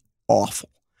 who is awful.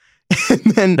 And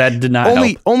then that did not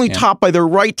only topped by their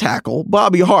right tackle,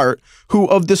 Bobby Hart, who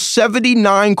of the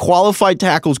 79 qualified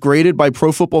tackles graded by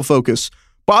Pro Football Focus,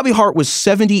 Bobby Hart was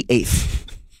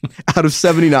 78th out of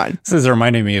 79. This is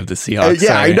reminding me of the Seahawks.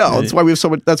 I know. That's why we have so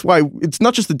much. That's why it's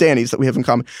not just the Dannies that we have in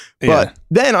common. But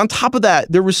then on top of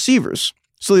that, they're receivers.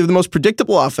 So they have the most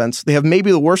predictable offense. They have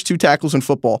maybe the worst 2 tackles in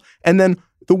football. And then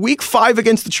the week 5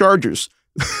 against the Chargers,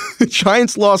 the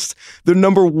Giants lost their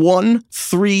number 1,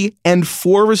 3, and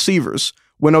 4 receivers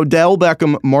when Odell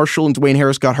Beckham, Marshall, and Dwayne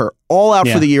Harris got hurt, all out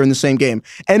for the year in the same game.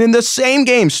 And in the same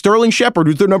game, Sterling Shepard,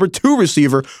 who's their number 2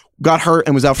 receiver, got hurt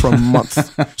and was out for a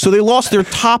month. So they lost their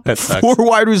top 4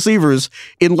 wide receivers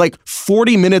in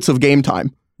 40 minutes of game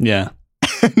time. Yeah.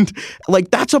 And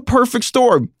that's a perfect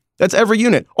storm. That's every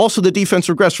unit. Also, the defense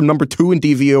regressed from number 2 in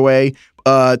DVOA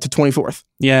to 24th.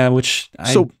 Yeah, which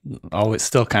always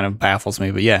still kind of baffles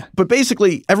me, but yeah. But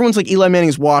basically, everyone's like, Eli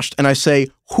Manning's washed, and I say,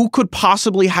 who could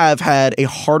possibly have had a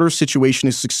harder situation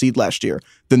to succeed last year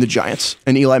than the Giants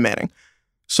and Eli Manning?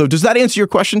 So does that answer your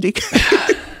question, Deke?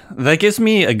 That gives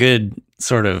me a good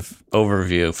sort of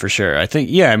overview for sure. I think,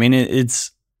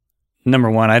 it's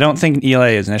number one, I don't think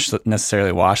Eli is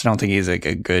necessarily washed. I don't think he's a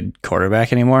good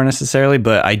quarterback anymore necessarily,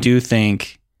 but I do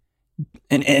think,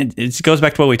 and it goes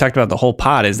back to what we talked about the whole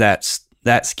pod, is that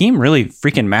scheme really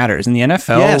freaking matters. In the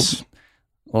NFL, yes.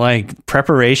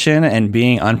 Preparation and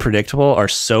being unpredictable are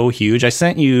so huge. I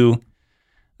sent you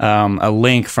a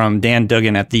link from Dan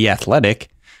Duggan at The Athletic,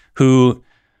 who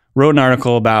wrote an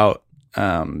article about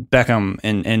Beckham,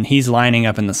 and he's lining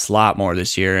up in the slot more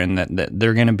this year, and that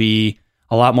they're going to be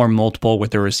a lot more multiple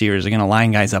with their receivers. They're going to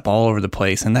line guys up all over the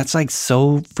place. And that's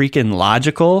so freaking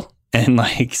logical and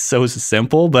so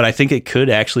simple, but I think it could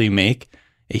actually make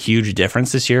a huge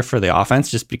difference this year for the offense,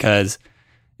 just because,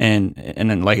 and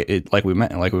then like we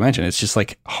mentioned, it's just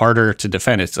harder to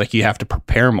defend. It's you have to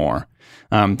prepare more.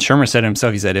 Shermer said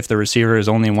himself, he said, if the receiver is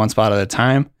only in one spot at a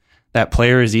time, that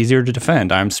player is easier to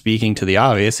defend. I'm speaking to the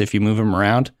obvious. If you move him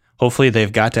around, hopefully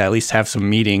they've got to at least have some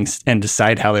meetings and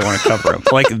decide how they want to cover him.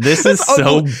 This is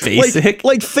so basic.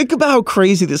 Think about how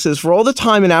crazy this is. For all the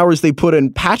time and hours they put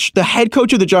in, the head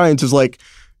coach of the Giants is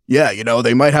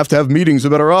they might have to have meetings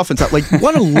about our offense.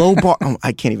 What a low bar. Oh,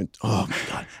 I can't even. Oh, my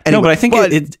God. Anyway, no, but I think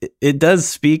it does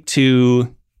speak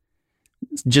to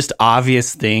just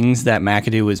obvious things that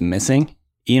McAdoo was missing,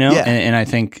 and I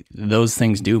think those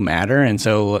things do matter. And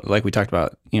so, like we talked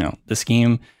about, the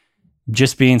scheme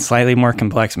just being slightly more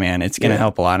complex, man, it's going to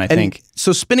help a lot. And I think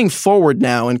so. Spinning forward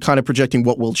now and kind of projecting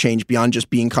what will change beyond just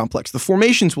being complex, the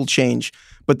formations will change,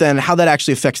 but then how that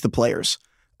actually affects the players.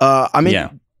 I'm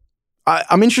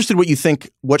interested what you think,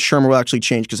 what Shermer will actually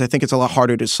change, because I think it's a lot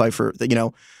harder to decipher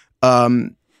that,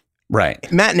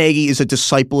 right. Matt Nagy is a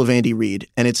disciple of Andy Reid,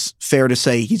 and it's fair to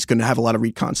say he's going to have a lot of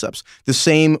Reid concepts. The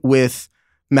same with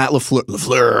Matt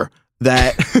LaFleur,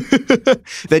 that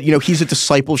he's a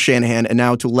disciple of Shanahan, and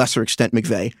now to a lesser extent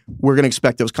McVay. We're going to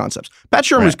expect those concepts. Pat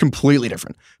Shermer is completely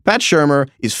different. Pat Shermer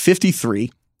is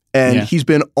 53. and he's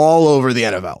been all over the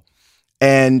NFL.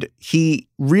 And he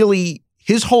really,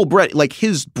 his whole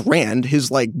his brand, his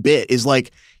like bit is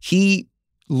like he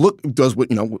does what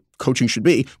coaching should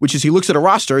be, which is he looks at a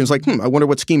roster and is like, I wonder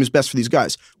what scheme is best for these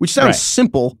guys, which sounds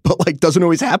simple, but like doesn't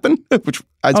always happen. Which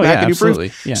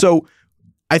absolutely. Yeah. So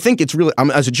I think it's really,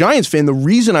 as a Giants fan, the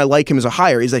reason I like him as a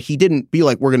hire is that he didn't be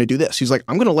like, we're going to do this. He's like,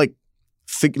 I'm going to like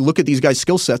look at these guys'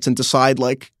 skill sets and decide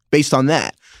like based on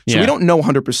that. So we don't know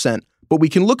 100%, but we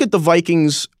can look at the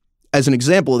Vikings as an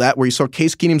example of that, where you saw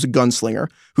Case Keenum's a gunslinger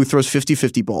who throws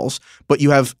 50-50 balls, but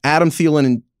you have Adam Thielen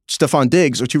and Stephon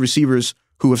Diggs are two receivers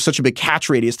who have such a big catch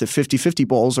radius that 50-50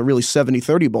 balls are really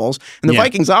 70-30 balls. And the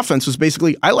Vikings offense was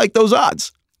basically, I like those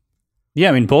odds. Yeah,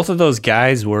 I mean, both of those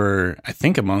guys were, I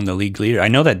think, among the league leaders. I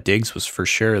know that Diggs was for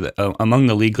sure among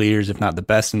the league leaders, if not the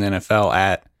best in the NFL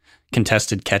at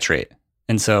contested catch rate.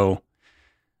 And so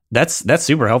that's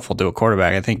super helpful to a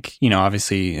quarterback. I think,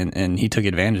 obviously, and he took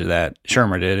advantage of that.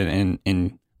 Shermer did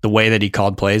in the way that he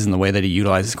called plays and the way that he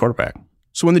utilized his quarterback.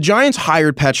 So when the Giants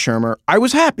hired Pat Shermer, I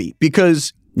was happy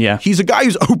because he's a guy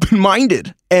who's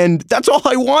open-minded. And that's all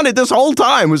I wanted this whole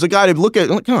time was a guy to look at,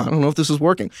 like, I don't know if this is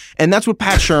working. And that's what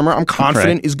Pat Shermer, I'm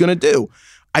confident, is going to do.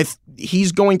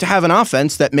 He's going to have an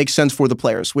offense that makes sense for the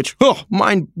players, which,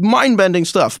 mind-bending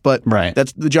stuff. But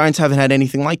the Giants haven't had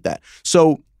anything like that.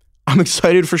 So I'm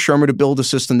excited for Shermer to build a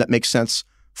system that makes sense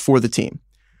for the team.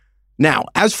 Now,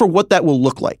 as for what that will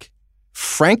look like,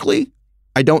 frankly,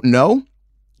 I don't know.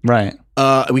 Right.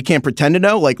 We can't pretend to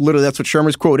know. Like, literally, that's what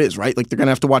Shermer's quote is, right? Like, they're going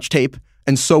to have to watch tape,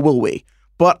 and so will we.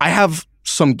 But I have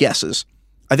some guesses.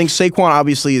 I think Saquon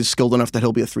obviously is skilled enough that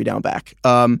he'll be a 3-down back.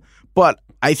 But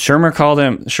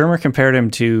Shermer compared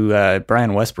him to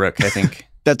Brian Westbrook, I think.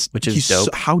 Which is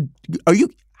dope. How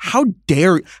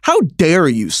dare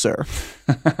you, sir?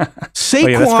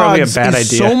 Saquon that's probably a bad idea.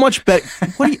 So much better.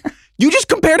 You just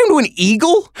compared him to an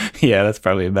eagle? Yeah, that's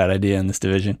probably a bad idea in this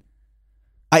division.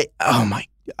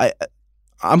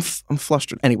 I'm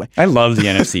flustered. Anyway, I love the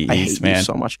NFC East, I hate man. You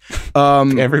so much.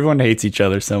 Everyone hates each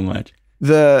other so much.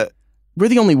 We're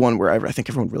the only one where I think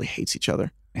everyone really hates each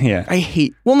other. Yeah.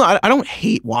 I don't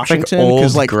hate Washington.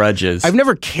 It's like old grudges. I've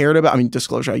never cared about,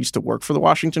 disclosure, I used to work for the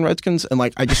Washington Redskins, and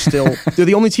like, I just still, they're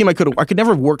the only team I could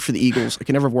never have worked for the Eagles. I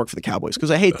could never have worked for the Cowboys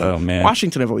because I hate them. Oh, man.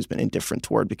 Washington I've always been indifferent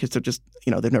toward because they're just,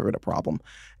 they've never had a problem.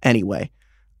 Anyway.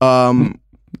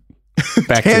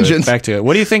 Back to it.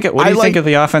 What do you think? What do you think of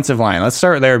the offensive line? Let's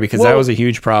start there because that was a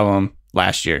huge problem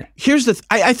last year. Here's the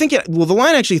I think the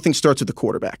line actually starts with the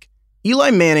quarterback. Eli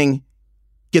Manning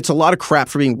gets a lot of crap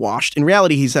for being washed. In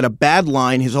reality, he's had a bad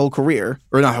line his whole career,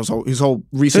 or not his whole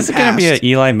recent past. Is this going to be an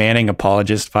Eli Manning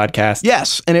apologist podcast?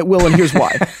 Yes, and it will, and here's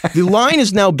why. The line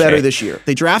is now better this year.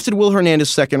 They drafted Will Hernandez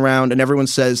second round, and everyone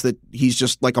says that he's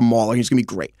just like a mauler. He's going to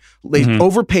be great. They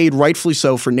overpaid, rightfully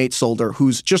so, for Nate Solder,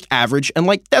 who's just average, and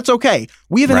like, that's okay.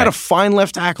 We haven't had a fine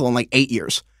left tackle in like 8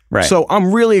 years. Right. So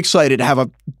I'm really excited to have a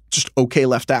just okay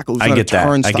left tackle. I get that.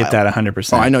 I get that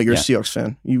 100%. Oh, I know you're a Seahawks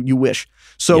fan. You wish.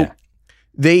 So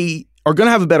they are going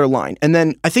to have a better line. And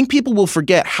then I think people will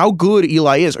forget how good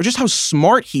Eli is or just how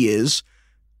smart he is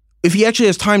if he actually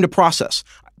has time to process.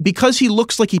 Because he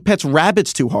looks like he pets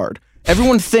rabbits too hard,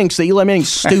 everyone thinks that Eli Manning's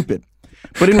stupid.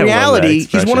 But in reality,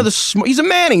 he's one of the he's a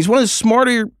Manning. He's one of the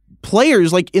smarter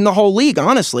players like in the whole league,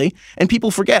 honestly. And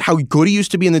people forget how good he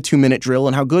used to be in the 2-minute drill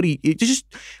and how good he just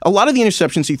a lot of the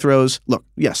interceptions he throws. Look,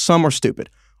 yes, some are stupid.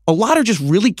 A lot are just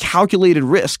really calculated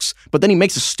risks, but then he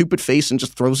makes a stupid face and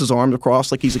just throws his arms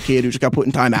across like he's a kid who just got put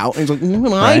in timeout. And he's like,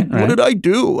 what did I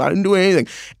do? I didn't do anything.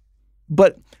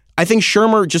 But I think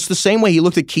Shermer, just the same way he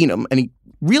looked at Keenum and he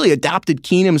really adopted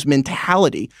Keenum's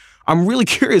mentality. I'm really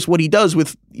curious what he does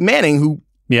with Manning, who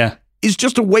is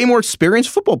just a way more experienced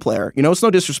football player. It's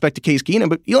no disrespect to Case Keenum,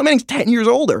 but Eli Manning's 10 years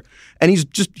older, and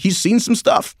he's seen some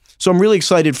stuff. So I'm really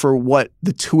excited for what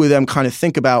the two of them kind of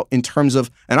think about in terms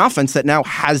of an offense that now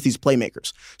has these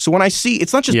playmakers. So when I see,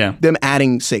 it's not just them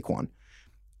adding Saquon.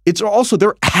 It's also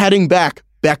they're adding back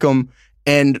Beckham,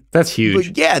 and that's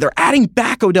huge. They're adding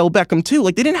back Odell Beckham too.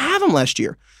 Like, they didn't have him last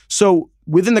year. So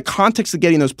within the context of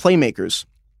getting those playmakers,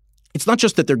 it's not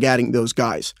just that they're getting those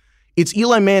guys. It's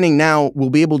Eli Manning now will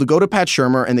be able to go to Pat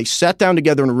Shermer, and they sat down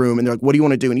together in a room and they're like, what do you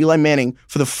want to do? And Eli Manning,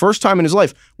 for the first time in his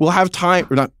life, will have time,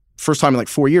 or not first time in like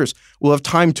 4 years, will have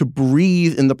time to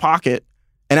breathe in the pocket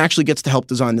and actually gets to help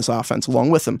design this offense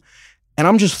along with him. And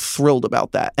I'm just thrilled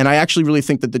about that. And I actually really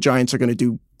think that the Giants are going to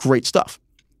do great stuff.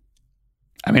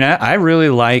 I really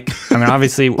like,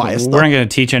 obviously, we're not going to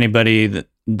teach anybody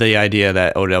the idea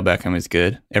that Odell Beckham is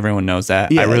good. Everyone knows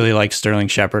that. I really like Sterling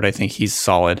Shepard. I think he's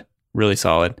solid, really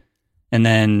solid. And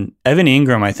then Evan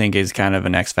Ingram, I think, is kind of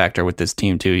an X factor with this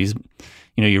team too.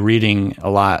 you're reading a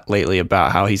lot lately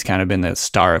about how he's kind of been the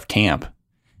star of camp,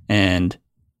 and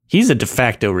he's a de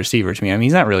facto receiver to me. I mean,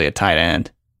 he's not really a tight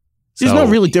end. There's no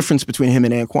really difference between him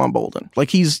and Anquan Bolden.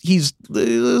 Like he's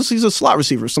a slot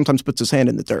receiver. Sometimes puts his hand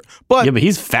in the dirt. But yeah, but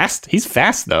he's fast. He's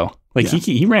fast though. Like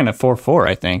he ran a 4.4,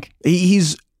 I think.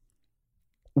 He's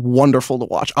wonderful to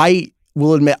watch. I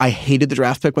will admit I hated the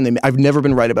draft pick when I've never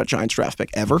been right about Giants draft pick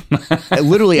ever.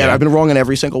 Literally, I've been wrong on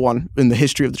every single one in the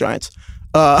history of the Giants,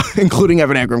 including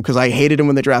Evan Engram, because I hated him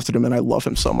when they drafted him and I love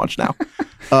him so much now.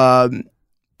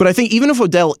 But I think even if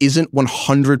Odell isn't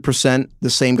 100% the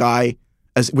same guy,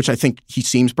 which I think he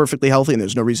seems perfectly healthy and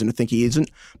there's no reason to think he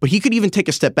isn't, but he could even take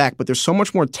a step back. But there's so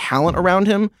much more talent around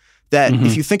him that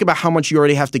if you think about how much you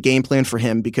already have to game plan for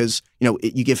him, because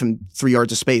you give him 3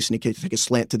 yards of space and he can take a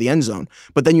slant to the end zone,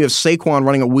 but then you have Saquon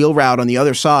running a wheel route on the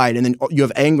other side, and then you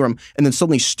have Engram, and then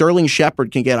suddenly Sterling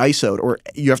Shepard can get ISO'd, or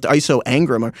you have to ISO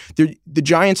Engram. The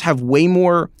Giants have way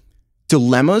more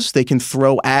dilemmas they can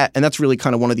throw at, and that's really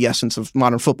kind of one of the essence of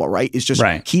modern football, right? Is just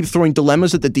keep throwing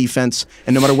dilemmas at the defense,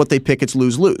 and no matter what they pick, it's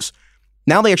lose-lose.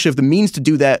 Now they actually have the means to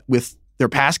do that with their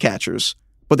pass catchers,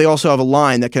 but they also have a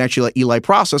line that can actually let Eli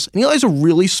process, and Eli's a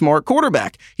really smart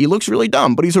quarterback. He looks really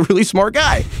dumb, but he's a really smart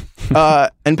guy.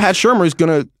 And Pat Shurmur is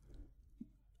going to,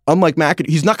 unlike McAdoo,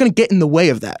 he's not going to get in the way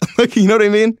of that. Like, you know what I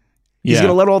mean? He's going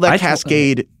to let all that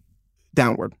cascade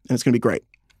downward, and it's going to be great.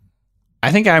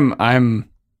 I think I'm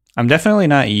definitely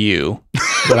not you,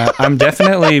 but I'm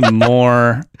definitely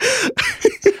more.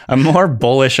 I'm more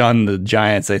bullish on the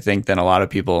Giants, I think, than a lot of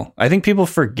people. I think people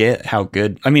forget how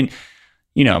good. I mean,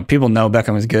 people know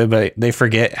Beckham is good, but they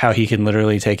forget how he can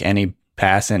literally take any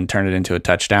pass and turn it into a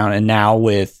touchdown. And now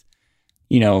with,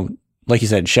 like you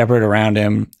said, Shepard around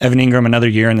him, Evan Engram another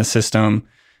year in the system,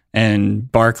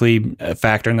 and Barkley a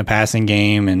factor in the passing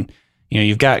game, and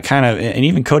you've got kind of, and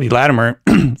even Cody Latimer,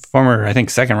 former, I think,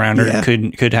 second rounder,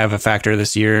 could have a factor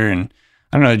this year. And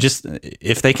I don't know, just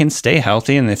if they can stay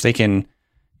healthy and if they can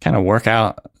kind of work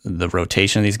out the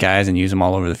rotation of these guys and use them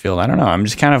all over the field, I don't know. I'm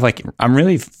just kind of like, I'm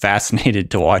really fascinated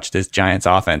to watch this Giants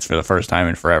offense for the first time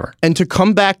in forever. And to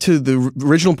come back to the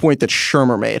original point that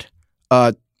Shurmur made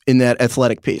in that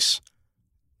athletic piece,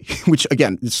 which,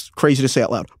 again, it's crazy to say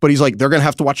out loud, but he's like, they're going to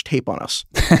have to watch tape on us,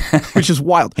 which is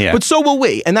wild. Yeah. But so will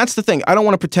we. And that's the thing. I don't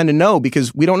want to pretend to know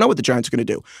because we don't know what the Giants are going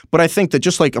to do. But I think that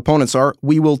just like opponents are,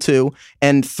 we will too.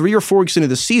 And 3 or 4 weeks into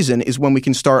the season is when we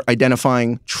can start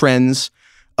identifying trends.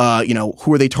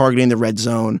 Who are they targeting in the red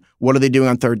zone? What are they doing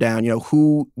on third down?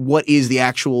 What is the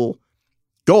actual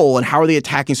goal and how are they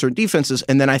attacking certain defenses?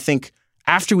 And then I think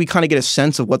after we kind of get a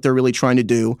sense of what they're really trying to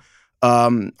do,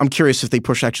 I'm curious if they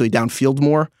push actually downfield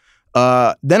more.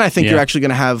 Then I think you're actually going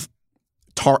to have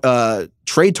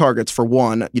trade targets for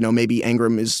one. Maybe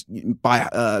Engram is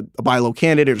a buy low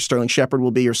candidate, or Sterling Shepard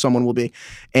will be, or someone will be.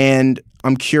 And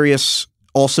I'm curious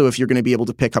also if you're going to be able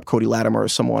to pick up Cody Latimer or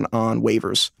someone on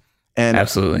waivers. And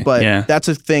absolutely, but that's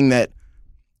a thing that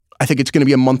I think it's going to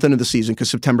be a month into the season because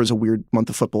September is a weird month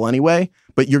of football anyway.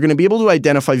 But you're going to be able to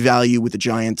identify value with the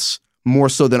Giants more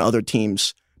so than other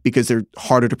teams because they're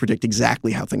harder to predict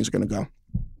exactly how things are going to go.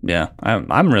 Yeah,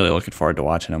 I'm really looking forward to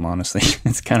watching them, honestly.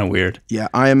 It's kind of weird. Yeah,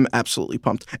 I am absolutely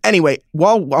pumped. Anyway,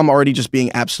 while I'm already just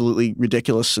being absolutely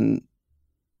ridiculous and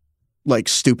like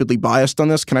stupidly biased on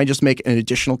this, can I just make an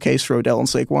additional case for Odell and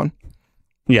Saquon?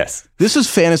 Yes. This is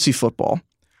fantasy football.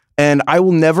 And I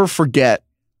will never forget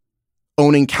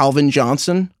owning Calvin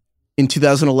Johnson in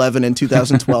 2011 and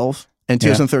 2012 and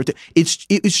 2013.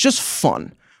 It's just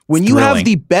fun. When you have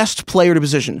the best player to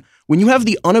position, when you have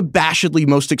the unabashedly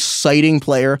most exciting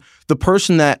player, the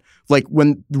person that, like,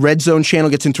 when the Red Zone channel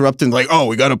gets interrupted, like, oh,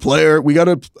 we got a player,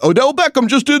 Odell Beckham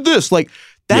just did this. Like,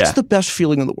 that's the best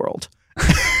feeling in the world.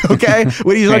 Okay?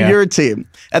 When he's on your team.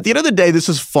 At the end of the day, this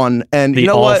is fun. And you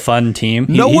know what? Fun team.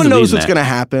 No one knows what's going to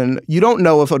happen. You don't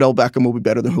know if Odell Beckham will be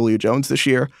better than Julio Jones this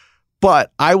year.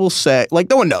 But I will say, like,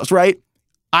 no one knows, right?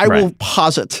 I will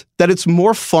posit that it's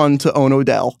more fun to own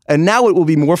Odell. And now it will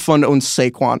be more fun to own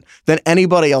Saquon than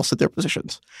anybody else at their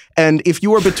positions. And if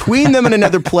you are between them and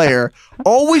another player,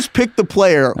 always pick the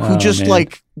player who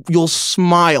you'll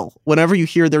smile whenever you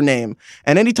hear their name.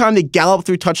 And anytime they gallop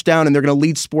through touchdown and they're going to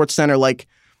lead Sports Center, like,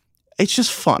 it's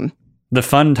just fun. The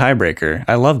fun tiebreaker.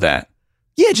 I love that.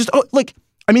 Yeah,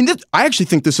 I actually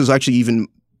think this is actually even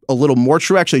a little more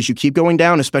true, actually, as you keep going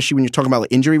down, especially when you're talking about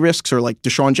like injury risks or like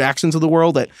Deshaun Jacksons of the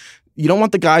world, that you don't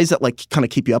want the guys that like kind of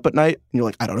keep you up at night. And you're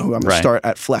like, I don't know who I'm going to start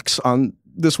at flex on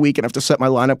this week and have to set my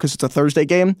lineup because it's a Thursday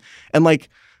game. And like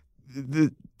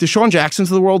the Deshaun Jacksons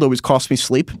of the world always cost me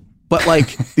sleep. But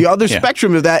like the other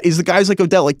spectrum of that is the guys like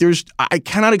Odell. Like I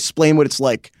cannot explain what it's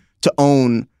like to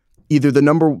own either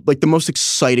the most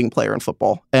exciting player in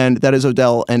football, and that is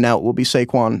Odell, and now it will be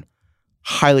Saquon.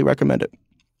 Highly recommend it.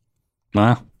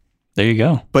 Wow. There you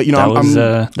go. But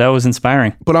that was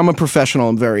inspiring. But I'm a professional.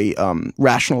 I'm very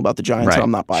rational about the Giants. Right. So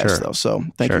I'm not biased though. So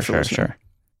thank you for listening. Sure.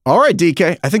 All right,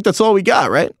 DK. I think that's all we got,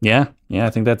 right? Yeah. I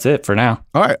think that's it for now.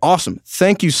 All right, awesome.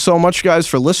 Thank you so much, guys,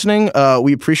 for listening.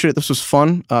 We appreciate it. This was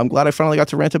fun. I'm glad I finally got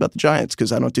to rant about the Giants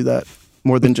because I don't do that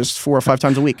more than just 4 or 5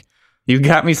 times a week. You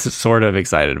got me sort of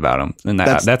excited about them, and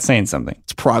that's saying something.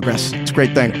 It's progress. It's a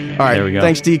great thing. All right, there we go.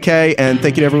 Thanks, DK, and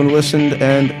thank you to everyone who listened,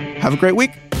 and have a great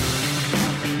week.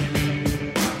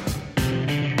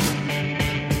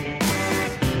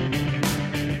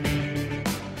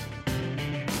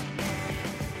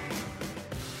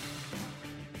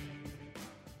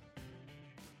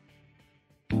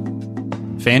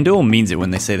 FanDuel means it when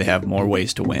they say they have more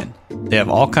ways to win. They have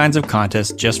all kinds of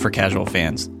contests just for casual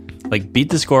fans, like Beat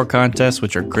the Score contests,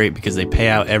 which are great because they pay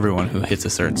out everyone who hits a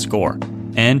certain score.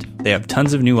 And they have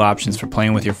tons of new options for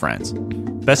playing with your friends.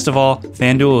 Best of all,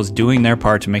 FanDuel is doing their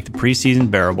part to make the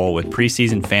preseason bearable with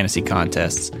preseason fantasy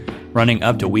contests running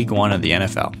up to week 1 of the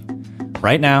NFL.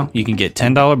 Right now, you can get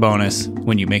 $10 bonus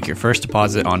when you make your first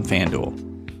deposit on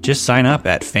FanDuel. Just sign up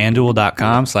at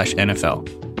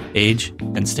fanduel.com/NFL. Age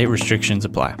and state restrictions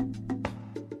apply.